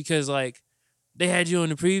 Because like they had you on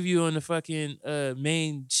the preview on the fucking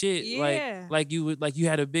main shit. Yeah. Like you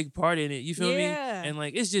had a big part in it. You feel me? And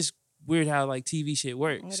like it's just weird how like TV shit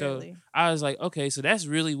works. Literally. So I was like, okay, so that's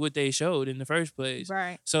really what they showed in the first place.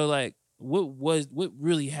 Right. So like what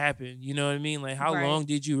really happened? You know what I mean? Like how long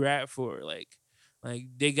did you rap for? Like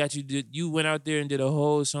they got you went out there and did a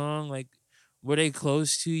whole song? Like were they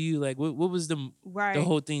close to you? Like what was the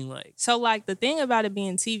whole thing like? So like the thing about it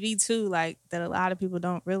being TV too, like that a lot of people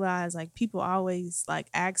don't realize, like people always like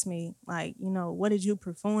ask me like, what did you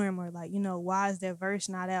perform? Or like, why is that verse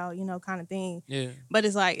not out? Kind of thing. Yeah. But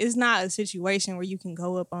it's like, it's not a situation where you can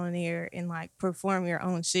go up on there and like perform your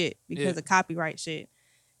own shit because of copyright shit.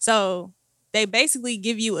 So they basically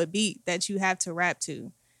give you a beat that you have to rap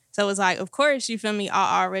to. So it's like, of course, you feel me,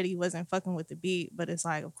 I already wasn't fucking with the beat, but it's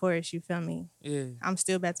like, of course, you feel me. Yeah. I'm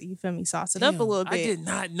still about to, you feel me, sauce it up a little bit. I did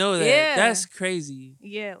not know that. Yeah. That's crazy.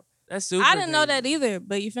 Yeah. That's super I didn't know that either,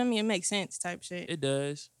 but you feel me, it makes sense type shit. It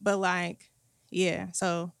does. But like, yeah,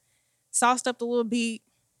 so sauced up the little beat,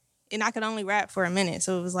 and I could only rap for a minute,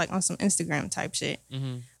 so it was like on some Instagram type shit.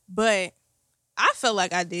 Mm-hmm. But I felt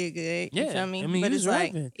like I did good. Yeah. You feel me? I mean, but it's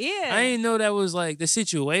rapping. Like, yeah. I didn't know that was like the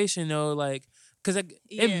situation though, like, because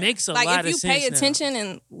it makes a lot of sense. Like, if you pay attention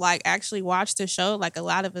and, like, actually watch the show, like, a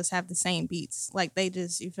lot of us have the same beats. Like, they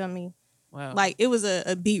just, you feel me? Wow. Like, it was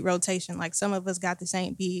a beat rotation. Like, some of us got the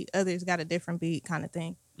same beat, others got a different beat kind of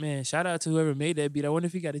thing. Man, shout out to whoever made that beat. I wonder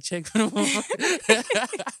if he got a check for them.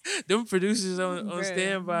 Them producers on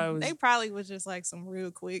standby. They probably was just, like, some real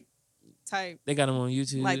quick type. They got them on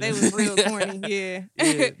YouTube. Like, they was real corny, yeah.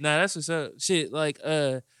 Nah, that's what's up. Shit, like,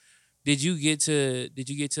 did you get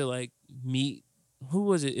to, like, meet... Who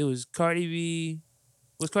was it? It was Cardi B.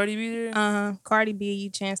 Was Cardi B there? Cardi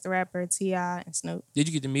B, Chance the Rapper, T.I., and Snoop. Did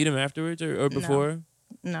you get to meet him afterwards or before?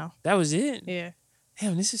 No. That was it? Yeah.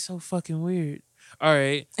 Damn, this is so fucking weird. All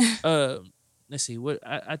right. Let's see. What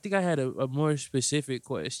I think I had a more specific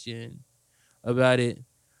question about it.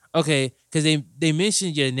 Okay, because they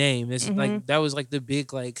mentioned your name. It's like that was like the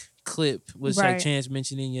big like clip was like Chance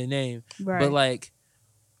mentioning your name. Right. But like,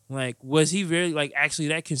 was he really, like, actually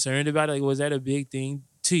that concerned about it? Like, was that a big thing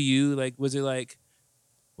to you? Like, was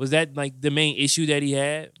that, like, the main issue that he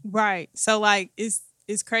had? Right. So, like,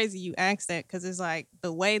 it's crazy you asked that because it's, like,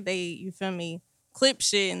 the way they, you feel me, clip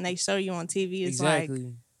shit and they show you on TV is like,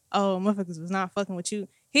 oh, motherfuckers was not fucking with you.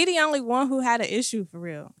 He the only one who had an issue for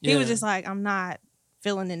real. Yeah. He was just like, I'm not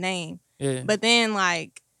feeling the name. Yeah. But then,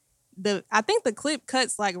 like, I think the clip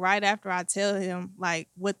cuts like right after I tell him like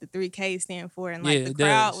what the 3K stand for, and like the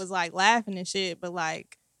crowd was like laughing and shit, but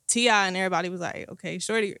like T.I. and everybody was like, okay,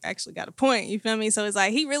 Shorty actually got a point. You feel me? So it's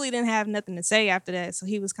like he really didn't have nothing to say after that. So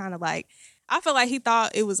he was kind of like, I feel like he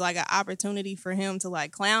thought it was like an opportunity for him to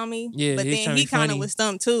like clown me. Yeah, but then he kind of was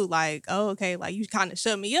stumped too. Like, oh, okay, like you kind of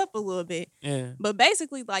shut me up a little bit. Yeah. But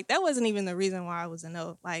basically, like that wasn't even the reason why I was a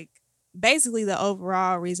no. Like basically the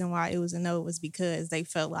overall reason why it was a no was because they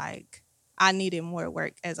felt like I needed more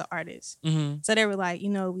work as an artist. Mm-hmm. So they were like,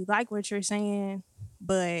 we like what you're saying,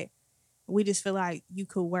 but we just feel like you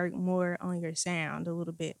could work more on your sound a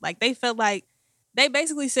little bit. Like they felt like they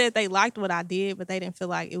basically said they liked what I did, but they didn't feel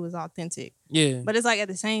like it was authentic. Yeah. But it's like at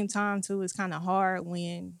the same time too, it's kind of hard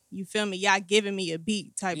when you feel me, y'all giving me a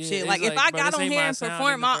beat type shit. Like if I got on here and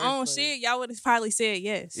performed my own shit, y'all would have probably said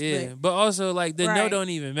yes. Yeah, but also like the no don't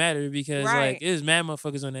even matter because like there's mad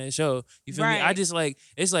motherfuckers on that show. You feel me? I just like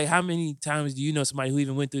it's like how many times do you know somebody who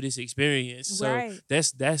even went through this experience? So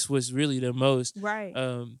that's what's really the most. Right.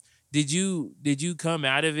 Did you come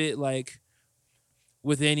out of it like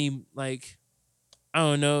with any like I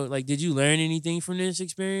don't know, like did you learn anything from this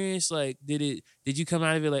experience? Like did you come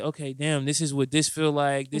out of it like, okay, damn, this is what this feel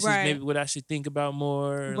like. This is maybe what I should think about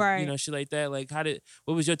more. Right. Shit like that. Like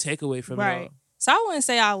what was your takeaway from it all? So I wouldn't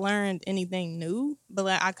say I learned anything new, but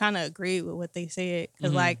like I kind of agreed with what they said.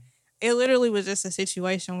 Because like it literally was just a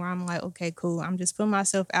situation where I'm like, okay, cool. I'm just putting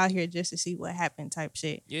myself out here just to see what happened type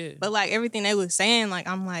shit. Yeah. But like everything they was saying, like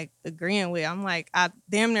I'm like agreeing with. I'm like, I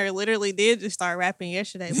damn near literally did just start rapping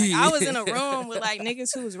yesterday. Like I was in a room with like niggas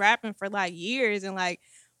who was rapping for like years and like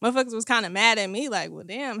motherfuckers was kind of mad at me. Like, well,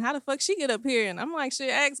 damn, how the fuck she get up here? And I'm like, shit,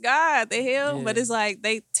 ask God, the hell? Yeah. But it's like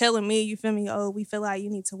they telling me, you feel me? Oh, we feel like you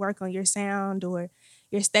need to work on your sound or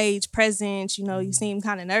your stage presence, you seem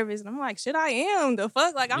kind of nervous. And I'm like, shit, I am. The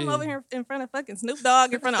fuck? Like, I'm over here in front of fucking Snoop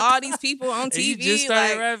Dogg, in front of all these people on TV. You just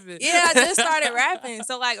started rapping. Yeah, I just started rapping.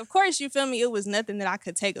 So, like, of course, you feel me? It was nothing that I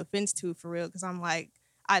could take offense to for real because I'm like,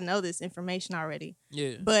 I know this information already.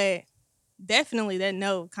 Yeah. But definitely that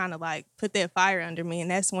no kind of like put that fire under me. And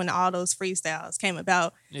that's when all those freestyles came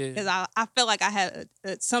about. Because I felt like I had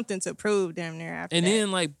something to prove damn near after and that.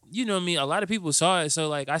 then like, you know what I mean? A lot of people saw it. So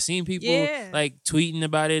like I seen people like tweeting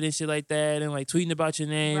about it and shit like that and like tweeting about your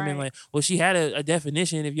name and like, well, she had a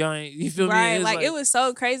definition if y'all ain't, you feel me? Right. Like it was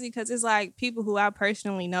so crazy because it's like people who I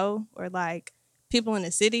personally know or like people in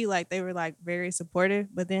the city, like they were like very supportive.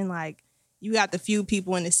 But then like you got the few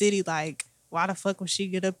people in the city like, why the fuck would she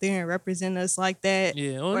get up there and represent us like that?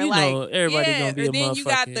 Yeah, well, or like, everybody gonna be a then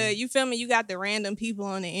motherfucker. You feel me? You got the random people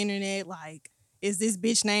on the internet like, is this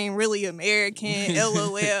bitch name really American?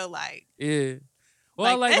 LOL, like. Yeah.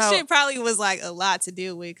 Well, like that shit probably was like a lot to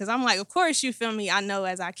deal with because I'm like, of course, you feel me? I know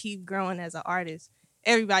as I keep growing as an artist,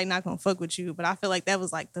 everybody not gonna fuck with you, but I feel like that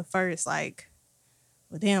was like the first like,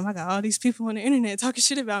 well, damn, I got all these people on the internet talking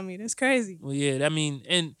shit about me. That's crazy. Well, yeah, I mean,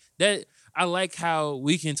 and that. I like how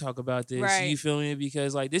we can talk about this. Right. You feel me?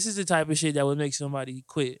 Because like this is the type of shit that would make somebody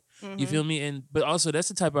quit. Mm-hmm. You feel me? But also that's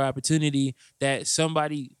the type of opportunity that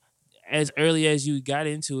somebody as early as you got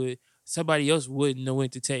into it, somebody else wouldn't know when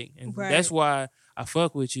to take. And that's why I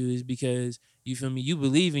fuck with you is because you feel me? You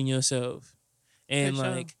believe in yourself. And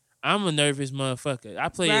like I'm a nervous motherfucker. I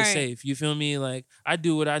play it safe. You feel me? Like I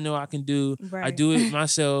do what I know I can do. Right. I do it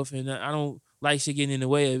myself and I don't like shit getting in the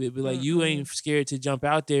way of it, but like you ain't scared to jump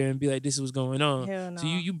out there and be like, "This is what's going on." Hell no. So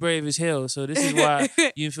you brave as hell. So this is why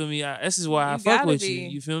you feel me. This is why I fuck with you.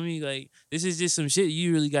 You feel me? Like this is just some shit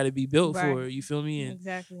you really got to be built for. You feel me? And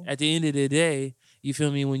exactly. At the end of the day, you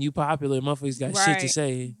feel me? When you popular, motherfuckers got shit to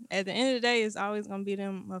say. At the end of the day, it's always gonna be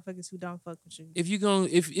them motherfuckers who don't fuck with you. If you gon'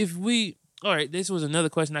 if we all right, this was another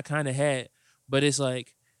question I kind of had, but it's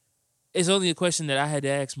like it's only a question that I had to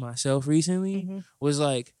ask myself recently. Mm-hmm. Was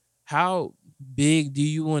like how big do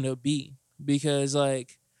you want to be? Because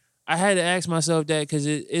like I had to ask myself that because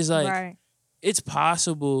it's like it's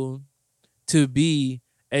possible to be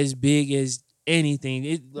as big as anything.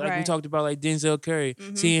 We talked about like Denzel Curry,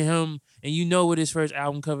 seeing him and you know what his first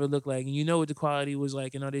album cover looked like and you know what the quality was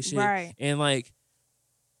like and all this shit. And like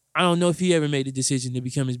I don't know if he ever made the decision to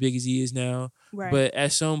become as big as he is now, but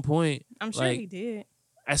at some point I'm sure he did.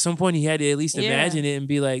 At some point he had to at least imagine it and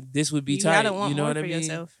be like, this would be tight. You know what I mean?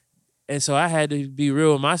 Yourself. And so I had to be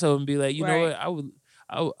real with myself and be like, you know what,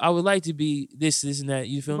 I would like to be this and that.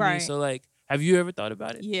 You feel me? So like, have you ever thought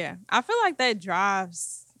about it? Yeah, I feel like that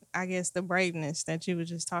drives, I guess, the braveness that you were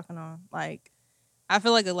just talking on. Like, I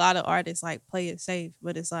feel like a lot of artists like play it safe,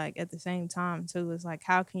 but it's like at the same time too, it's like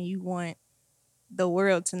how can you want the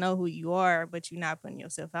world to know who you are, but you're not putting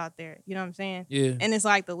yourself out there? You know what I'm saying? Yeah. And it's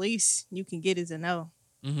like the least you can get is a no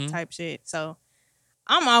type shit. So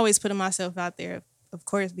I'm always putting myself out there. Of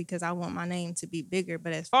course, because I want my name to be bigger.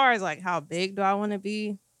 But as far as like how big do I want to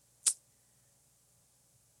be?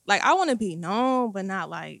 like I want to be known, but not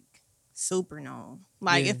like super known.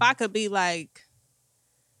 Like if I could be like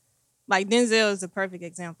Denzel is a perfect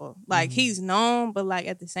example. Like he's known, but like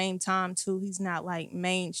at the same time too, he's not like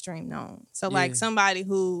mainstream known. So like somebody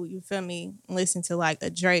who, you feel me, listen to like a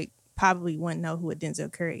Drake probably wouldn't know who a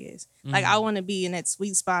Denzel Curry is. Like I want to be in that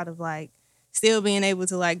sweet spot of like still being able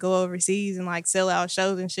to like go overseas and like sell out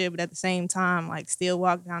shows and shit, but at the same time like still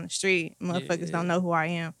walk down the street, motherfuckers don't know who I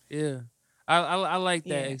am. Yeah, I like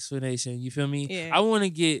that explanation. You feel me? Yeah. I want to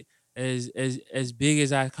get as big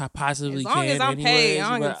as I possibly can. As long as I'm paid, I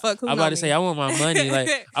don't give a fuck who. I'm about to say I want my money. Like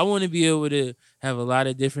I want to be able to have a lot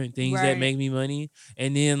of different things that make me money,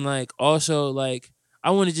 and then like also like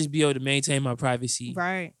I want to just be able to maintain my privacy.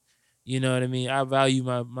 Right. You know what I mean? I value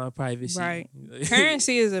my privacy. Right.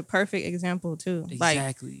 Currency is a perfect example too.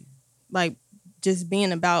 Exactly. Like just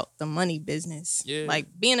being about the money business. Yeah. Like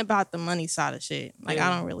being about the money side of shit. Like I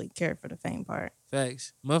don't really care for the fame part.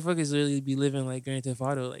 Facts. Motherfuckers literally be living like Grand Theft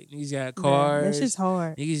Auto. Like niggas got cars. That's just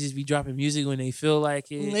hard. Niggas just be dropping music when they feel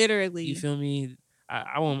like it. Literally. You feel me?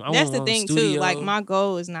 I want That's the thing studio. too. Like my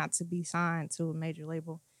goal is not to be signed to a major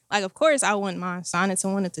label. Like of course I wouldn't mind signing to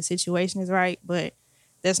one if the situation is right, but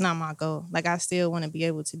that's not my goal. Like I still want to be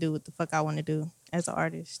able to do what the fuck I want to do as an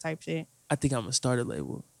artist type shit. I think I'm gonna start a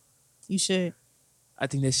label. You should. I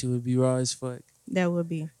think that shit would be raw as fuck. That would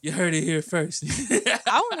be. You heard it here first.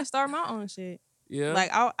 I want to start my own shit. Yeah.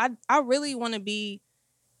 Like I really want to be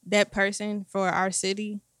that person for our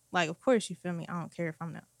city. Like of course you feel me. I don't care if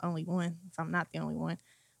I'm the only one. If I'm not the only one,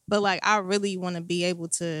 but like I really want to be able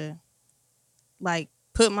to, like,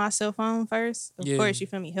 put myself on first. Of course you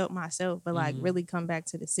feel me. Help myself, but like really come back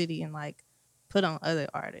to the city and like put on other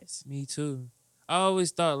artists. Me too. I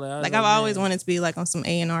always thought like I've always wanted to be like on some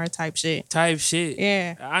A&R type shit.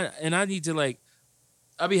 Yeah. I need to like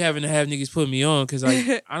I be having to have niggas put me on because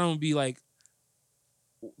like I don't be like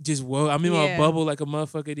just I'm in my bubble like a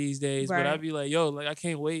motherfucker these days. Right. But I be like, yo, like I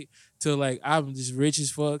can't wait till like I'm just rich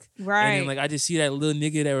as fuck. Right. And then like I just see that little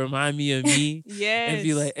nigga that remind me of me. Yes. And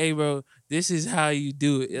be like, hey bro, this is how you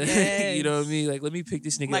do it. Yes. You know what I mean? Like let me pick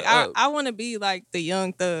this nigga like, up. I want to be like the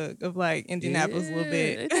young thug of like Indianapolis a little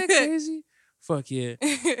bit. Ain't that crazy? Fuck yeah.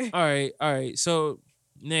 All right. So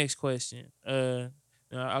next question. Now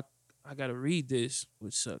I gotta read this,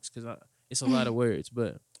 which sucks because it's a lot of words.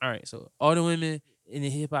 But all right. So all the women in the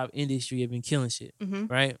hip hop industry have been killing shit,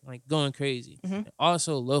 right? Like going crazy.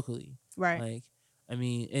 Also locally, right? Like I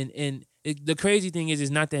mean, and the crazy thing is,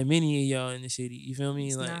 it's not that many of y'all in the city. You feel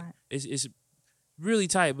me? It's really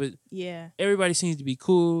tight, but yeah, everybody seems to be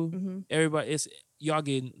cool. Everybody, y'all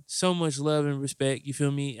getting so much love and respect. You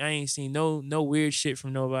feel me? I ain't seen no weird shit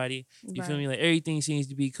from nobody. You feel me? Like everything seems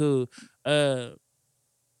to be cool. How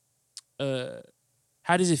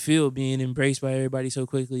does it feel being embraced by everybody so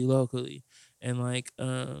quickly locally? And like,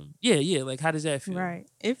 yeah, like how does that feel? Right.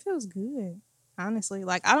 It feels good. Honestly.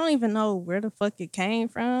 Like I don't even know where the fuck it came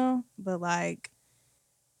from, but like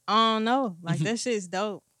I don't know. Like that shit's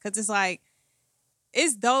dope. Cause it's like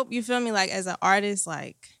it's dope, you feel me? Like as an artist,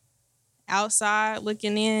 like outside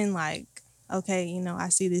looking in, like, okay, you know, I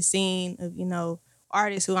see this scene of, you know,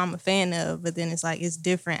 artists who I'm a fan of, but then it's like it's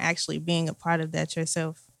different actually being a part of that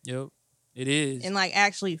yourself. Yep. It is. And like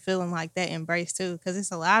actually feeling like that embrace too. Cause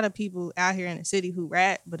it's a lot of people out here in the city who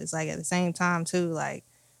rap, but it's like at the same time too, like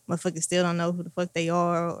motherfuckers still don't know who the fuck they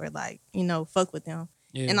are or like, you know, fuck with them.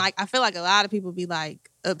 Yeah. And like I feel like a lot of people be like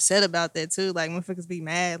upset about that too. Like motherfuckers be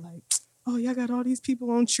mad, like, oh, y'all got all these people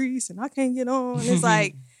on trees and I can't get on. And it's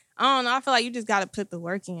like, I don't know. I feel like you just gotta put the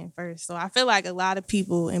work in first. So I feel like a lot of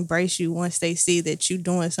people embrace you once they see that you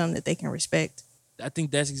doing something that they can respect. I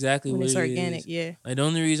think that's exactly what it's organic, is. Yeah. Like the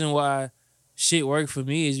only reason why shit worked for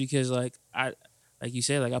me is because like like you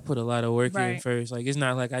said, like I put a lot of work in first. Like it's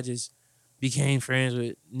not like I just became friends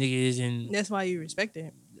with niggas and that's why you respect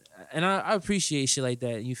it. And I appreciate shit like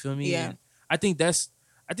that. You feel me? Yeah. And I think that's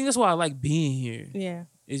why I like being here. Yeah.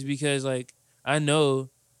 Is because like I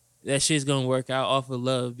know that shit's gonna work out off of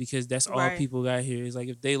love because that's all people got here. It's like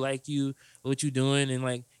if they like you, what you doing, and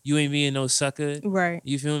like you ain't being no sucker. Right.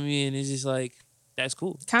 You feel me? And it's just like that's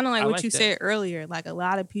cool. Kind of like what you said earlier. Like a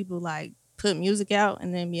lot of people like put music out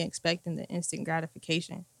and then be expecting the instant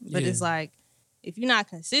gratification. But it's like if you're not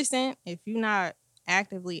consistent, if you're not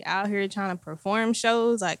actively out here trying to perform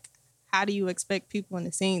shows, like how do you expect people in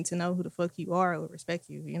the scene to know who the fuck you are or respect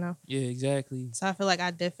you, you know? Yeah, exactly. So I feel like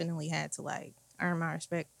I definitely had to like earn my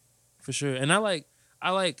respect. For sure. And I like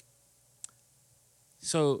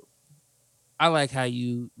how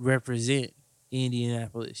you represent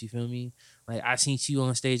Indianapolis, you feel me? Like I seen you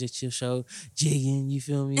on stage at your show, jigging, you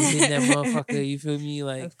feel me? Hitting that motherfucker, you feel me?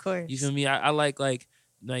 Like of course. You feel me? I like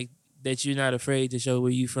that you're not afraid to show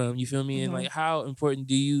where you from. You feel me? Mm-hmm. And like, how important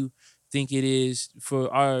do you think it is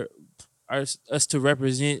for us to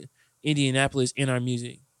represent Indianapolis in our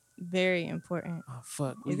music? Very important. Oh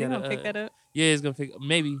fuck, Is it gonna pick that up? Yeah, it's gonna pick.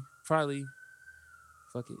 Maybe, probably.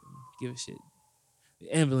 Fuck it, give a shit.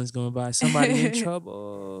 The ambulance going by. Somebody in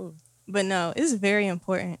trouble. But no, it's very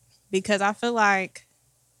important because I feel like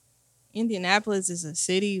Indianapolis is a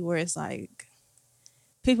city where it's like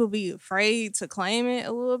people be afraid to claim it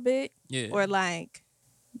a little bit. Yeah. Or like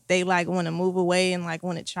they like want to move away and like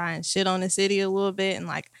want to try and shit on the city a little bit. And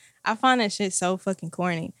like I find that shit so fucking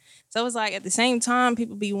corny. So it's like at the same time,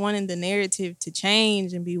 people be wanting the narrative to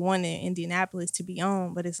change and be wanting Indianapolis to be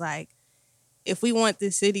on. But it's like, if we want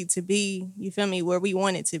this city to be, you feel me, where we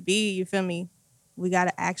want it to be, you feel me, we got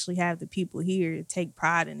to actually have the people here to take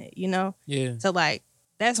pride in it, you know? Yeah. So like,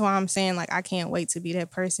 that's why I'm saying like, I can't wait to be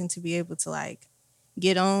that person to be able to like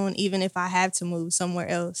get on, even if I have to move somewhere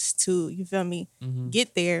else to, you feel me,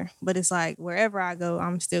 get there. But it's like, wherever I go,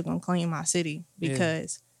 I'm still going to claim my city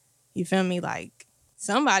because, you feel me, like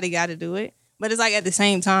somebody got to do it. But it's like at the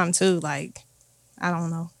same time too, like, I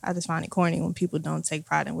don't know. I just find it corny when people don't take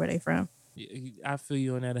pride in where they from. I feel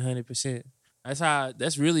you on that 100%.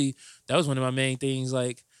 That was one of my main things.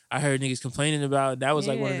 Like I heard niggas complaining about. That was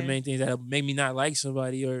like one of the main things that made me not like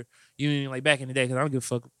somebody, or even like back in the day, because I don't give a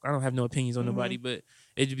fuck. I don't have no opinions on nobody, but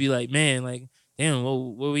it'd be like, man, like, damn,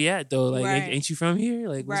 where we at though? Like, ain't you from here?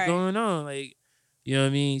 Like, what's going on? Like, you know what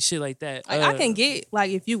I mean? Shit like that. Like I can get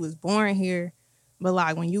like if you was born here, but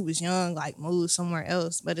like when you was young, like move somewhere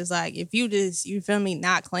else. But it's like if you just, you feel me,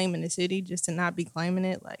 not claiming the city just to not be claiming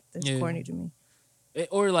it, like that's corny to me.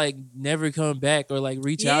 Or like never come back, or like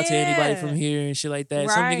reach out to anybody from here and shit like that.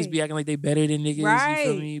 Some niggas be acting like they better than niggas. You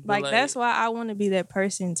feel me? But like that's why I want to be that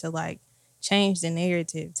person to like change the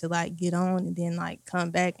narrative, to like get on and then like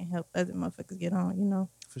come back and help other motherfuckers get on, you know?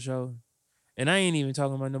 For sure. And I ain't even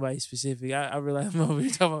talking about nobody specific. I realize I'm over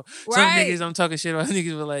here talking about some niggas. I'm talking shit about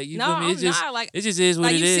niggas, but like, you feel me? It just is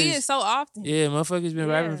what it is. You see it so often. Yeah, motherfuckers been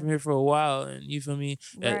rapping from here for a while, and you feel me?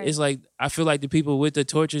 It's like I feel like the people with the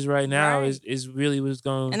torches right now is really what's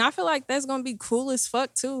going. And I feel like that's gonna be cool as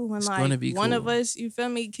fuck too. When like one of us, you feel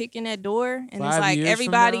me, kicking that door, and it's like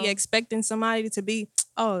everybody expecting somebody to be,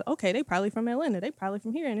 oh, okay, they probably from Atlanta, they probably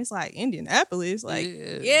from here, and it's like Indianapolis, like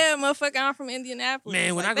yeah motherfucker, I'm from Indianapolis.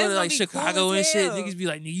 Man, when I go to like Chicago and shit, niggas be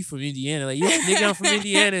like, nigga, you from Indiana? Like, yeah, nigga, I'm from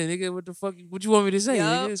Indiana, nigga. What the fuck? What you want me to say?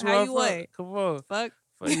 Nigga, that's where I'm from. Come on, fuck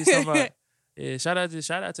you talking about? Yeah, shout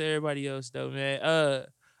out to everybody else though, man.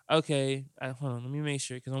 Okay, hold on, let me make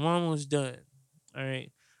sure because I'm almost done. All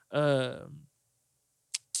right.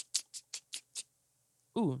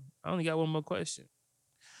 Ooh, I only got one more question.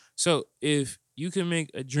 So, if you can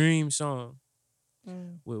make a dream song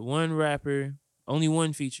with one rapper, only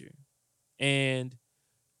one feature, and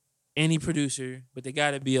any producer, but they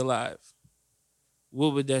gotta be alive,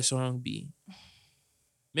 what would that song be?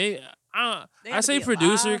 Maybe I say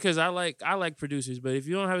producer because I like producers, but if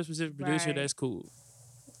you don't have a specific producer, that's cool.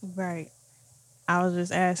 Right. I was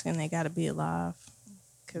just asking, they gotta be alive,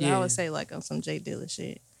 because I would say like on some Jay Dilla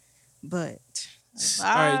shit, but alive,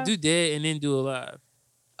 all right, do dead and then do alive.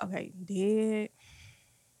 Okay, dead.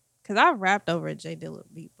 Because I've rapped over a Jay Dilla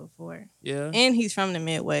beat before. Yeah. And he's from the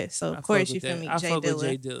Midwest, so of course you feel me, Jay Dilla. With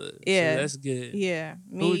Jay Dilla. Yeah. So that's good. Yeah.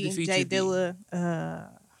 Me, Jay Dilla.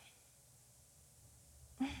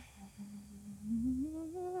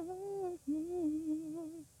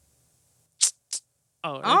 I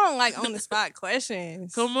don't like on the spot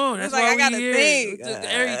questions. Come on, that's why I gotta think.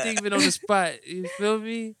 Everything been on the spot. You feel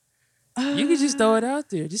me? You can just throw it out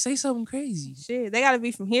there. Just say something crazy. Shit, they gotta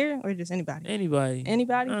be from here or just anybody. Anybody. I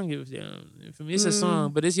don't give a damn. For me, it's a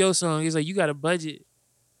song, but it's your song. It's like you got a budget.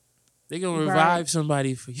 They gonna revive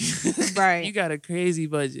somebody for you. Right. You got a crazy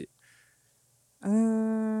budget.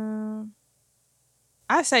 I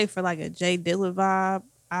say for like a Jay Dilla vibe,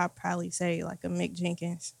 I'd probably say like a Mick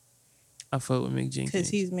Jenkins. I fuck with Mick Jenkins because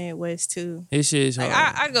he's Midwest too. His shit is hard.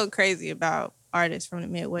 I go crazy about artists from the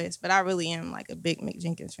Midwest, but I really am like a big Mick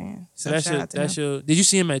Jenkins fan. So that's your. Did you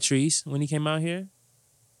see him at Trees when he came out here?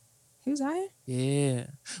 He was out here? Yeah.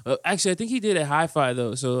 Well, actually, I think he did at Hi-Fi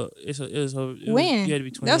though. So it was when? You had to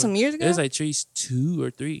be 21. That was some years ago. It was like Trees 2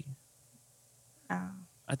 or 3. Oh.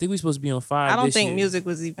 I think we supposed to be on 5. I don't think music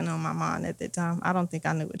was even on my mind at that time. I don't think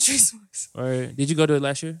I knew what Trees was. Or did you go to it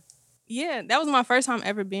last year? Yeah, that was my first time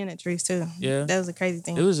ever being at Trees too. Yeah, that was a crazy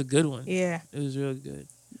thing. It was a good one. Yeah, it was real good.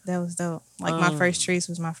 That was dope. Like my first Trees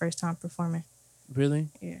was my first time performing. Really?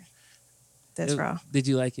 Yeah, that's raw. Did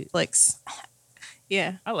you like it? Flex.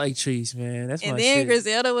 Yeah, I like Trees, man. That's my shit. And then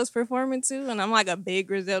Griselda was performing too, and I'm like a big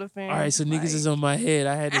Griselda fan. All right, so niggas is on my head.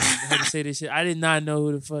 I had to say this shit. I did not know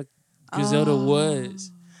who the fuck Griselda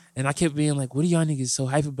was. And I kept being like, what are y'all niggas so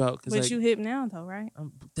hype about? But like, you hip now though, right?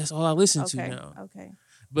 That's all I listen to now. Okay.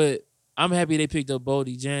 But I'm happy they picked up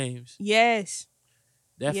Boldy James. Yes.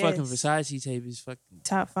 That fucking Versace tape is fucking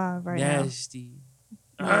top 5 right nasty.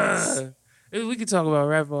 Yes. We could talk about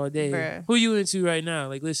rap all day. Bruh. Who you into right now?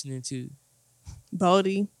 Like listening to?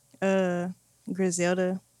 Boldy,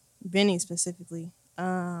 Griselda, Benny specifically.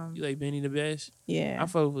 You like Benny the best? Yeah. I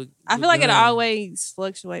feel like it always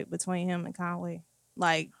fluctuate between him and Conway.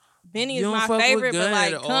 Like Benny is my favorite, but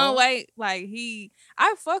like Conway, like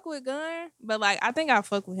I fuck with Gun, but like I think I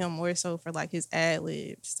fuck with him more so for like his ad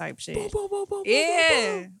libs type shit.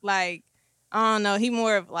 Yeah, like I don't know, he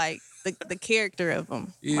more of like the character of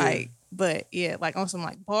him. Yeah. Like, but yeah, like on some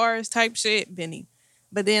like bars type shit, Benny.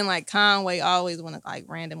 But then like Conway always want to like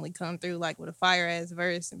randomly come through like with a fire ass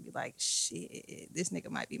verse and be like, shit, this nigga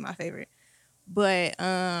might be my favorite. But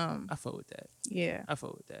I fuck with that. Yeah. I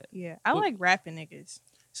fuck with that. Yeah. I like rapping niggas.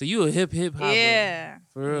 So you a hip hopper. Yeah.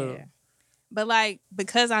 For real. Yeah. But like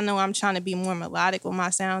because I know I'm trying to be more melodic with my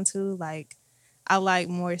sound too, like I like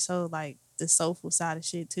more so like the soulful side of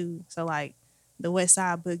shit too. So like the West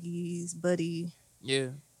Side Boogies, Buddy. Yeah.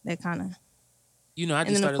 That kind of. You know, I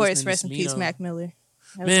just and then of course rest in peace Mac Miller.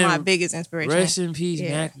 That was my biggest inspiration. Rest in peace,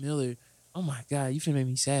 Mac Miller. Oh my God, you finna make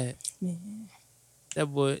me sad. Man. That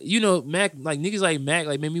boy, you know, Mac, like niggas like Mac,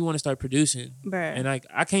 like made me want to start producing. Bruh. And like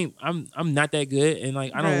I can't, I'm not that good, and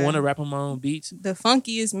like I don't want to rap on my own beats. The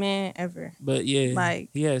funkiest man ever. But yeah, like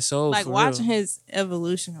he had soul. Like watching his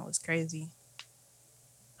evolution was crazy.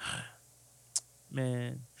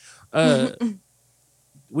 Man, what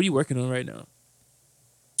are you working on right now?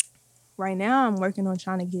 Right now, I'm working on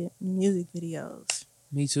trying to get music videos.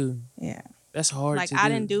 Me too. Yeah. That's hard like, I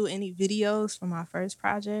didn't do any videos for my first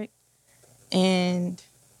project. And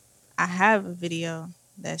I have a video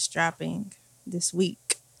that's dropping this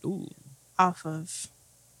week. Ooh. Off of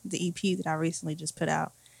the EP that I recently just put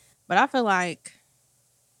out. But I feel like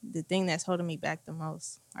the thing that's holding me back the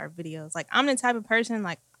most are videos. Like, I'm the type of person,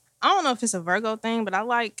 like, I don't know if it's a Virgo thing, but I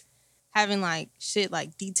like having like shit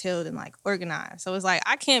like detailed and like organized. So it's like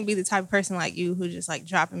I can't be the type of person like you who just like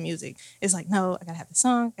dropping music. It's like, no, I gotta have the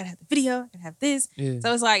song, I gotta have the video, I gotta have this. Yeah.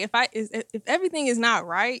 So it's like if everything is not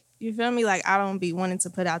right, you feel me? Like I don't be wanting to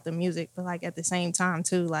put out the music, but like at the same time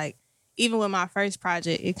too, like even with my first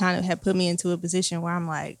project, it kind of had put me into a position where I'm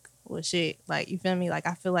like, well shit, like you feel me? Like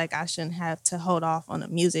I feel like I shouldn't have to hold off on the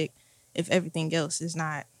music if everything else is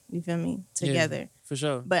not, you feel me, together. Yeah. For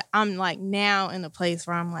sure. But I'm like now in a place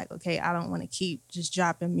where I'm like, okay, I don't want to keep just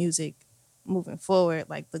dropping music moving forward.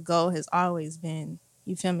 Like the goal has always been,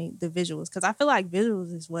 you feel me, the visuals. Because I feel like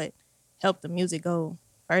visuals is what helped the music go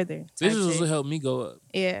further. Visuals will help me go up.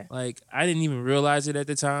 Yeah. Like I didn't even realize it at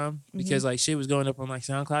the time because like shit was going up on like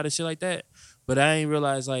SoundCloud and shit like that. But I didn't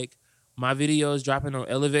realize like my videos dropping on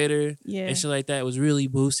Elevator and shit like that was really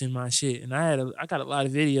boosting my shit. And I got a lot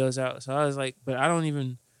of videos out. So I was like, but I don't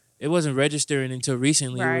even... It wasn't registering until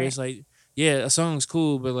recently where it's like, yeah, a song's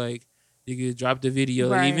cool, but like you could drop the video.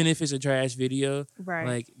 Like, even if it's a trash video,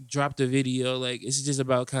 like drop the video. Like it's just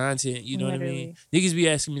about content. You know what I mean? Niggas be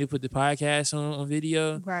asking me to put the podcast on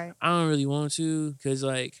video. Right. I don't really want to because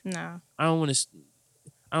like no. I don't want to.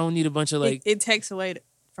 I don't need a bunch of like. It takes away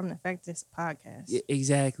from the fact that it's a podcast. Yeah,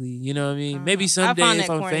 exactly. You know what I mean? Maybe someday if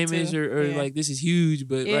I'm famous or like this is huge,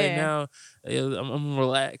 but right now I'm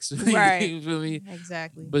relaxed. Right. You feel me?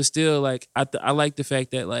 Exactly. But still, like I like the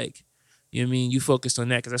fact that like, you know what I mean? You focused on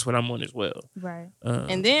that because that's what I'm on as well. Right.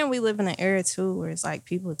 And then we live in an era too where it's like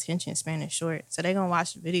people's attention span is short. So they're going to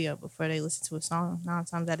watch the video before they listen to a song 9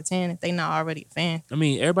 times out of 10 if they not already a fan. I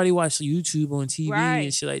mean, everybody watch YouTube on TV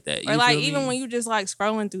and shit like that. Or like even when you just like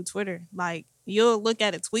scrolling through Twitter, like you'll look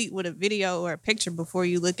at a tweet with a video or a picture before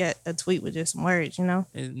you look at a tweet with just some words, you know?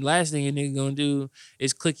 And last thing a nigga gonna do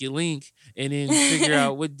is click your link and then figure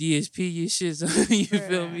out what DSP your shit's on. You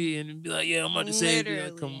feel me? And be like, yeah, I'm about to say it.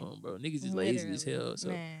 Like, come on, bro. Niggas is lazy as hell.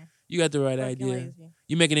 So you got the right idea. Lazy.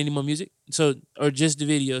 You making any more music? So or just the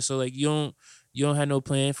video? So like you don't have no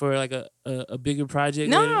plan for like a bigger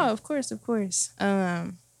project? No, of course.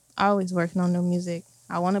 I always working on new music.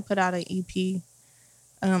 I want to put out an EP.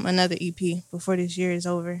 Another EP before this year is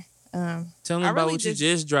over. Tell me about what you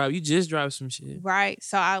just dropped. You just dropped some shit. Right.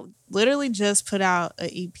 So I literally just put out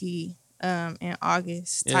an EP in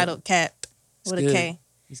August titled Capped with a K.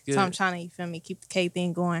 It's good. So I'm trying to, you feel me, keep the K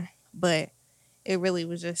thing going. But it really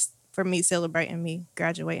was just for me celebrating me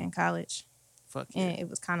graduating college. Fuck yeah. And it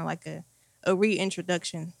was kind of like a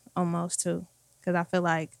reintroduction almost too. Because I feel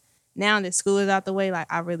like now that school is out the way, like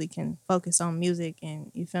I really can focus on music and,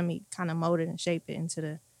 you feel me, kind of mold it and shape it into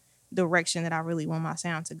the direction that I really want my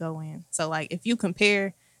sound to go in. So like if you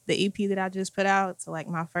compare the EP that I just put out to like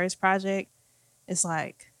my first project, it's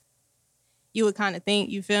like you would kind of think,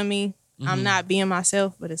 you feel me? I'm not being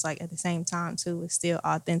myself, but it's like at the same time too, it's still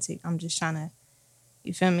authentic. I'm just trying to,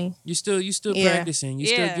 you feel me? You still practicing. You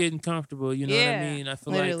still getting comfortable. You know what I mean? I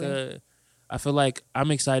feel like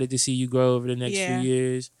I'm excited to see you grow over the next few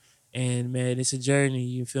years. And man, it's a journey.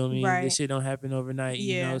 You feel me? Right. This shit don't happen overnight.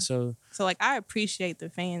 You know, so like I appreciate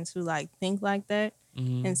the fans who like think like that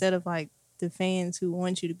instead of like the fans who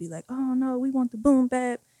want you to be like, oh no, we want the boom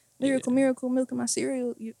bap. Miracle, milking my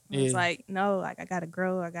cereal. It's like, no, like I gotta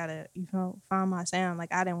grow. I gotta, find my sound.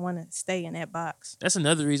 Like I didn't want to stay in that box. That's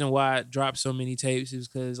another reason why I dropped so many tapes is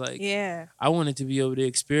because like, I wanted to be able to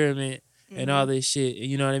experiment and all this shit.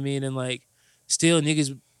 You know what I mean? And like, still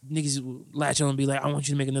niggas latch on and be like, I want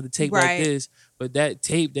you to make another tape like this. But that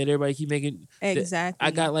tape that everybody keep making, exactly.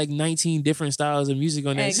 I got like 19 different styles of music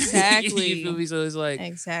on that. Exactly. You feel me? So it's like,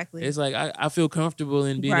 exactly. It's like I feel comfortable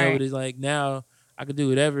in being able to like now. I could do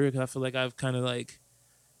whatever because I feel like I've kind of like,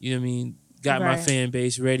 you know what I mean, got my fan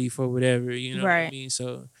base ready for whatever, you know what I mean?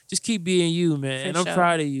 So just keep being you, man. And I'm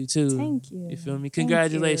proud of you too. Thank you. You feel me?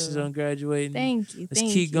 Congratulations on graduating. Thank you. Let's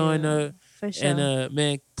keep going up. For sure. And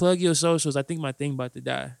man, plug your socials. I think my thing about to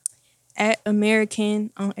die. At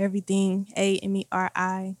American on everything.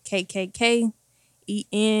 AMERIKKKEN.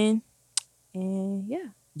 And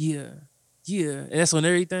Yeah. And that's on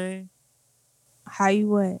everything. How you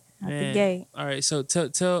what? At the gate. All right. So tell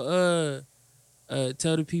the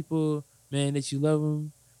people, man, that you love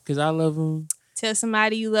them, cause I love them. Tell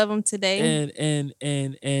somebody you love them today. And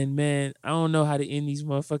man, I don't know how to end these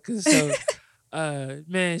motherfuckers. So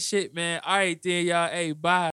man, shit, man. All right then, y'all. Hey, bye.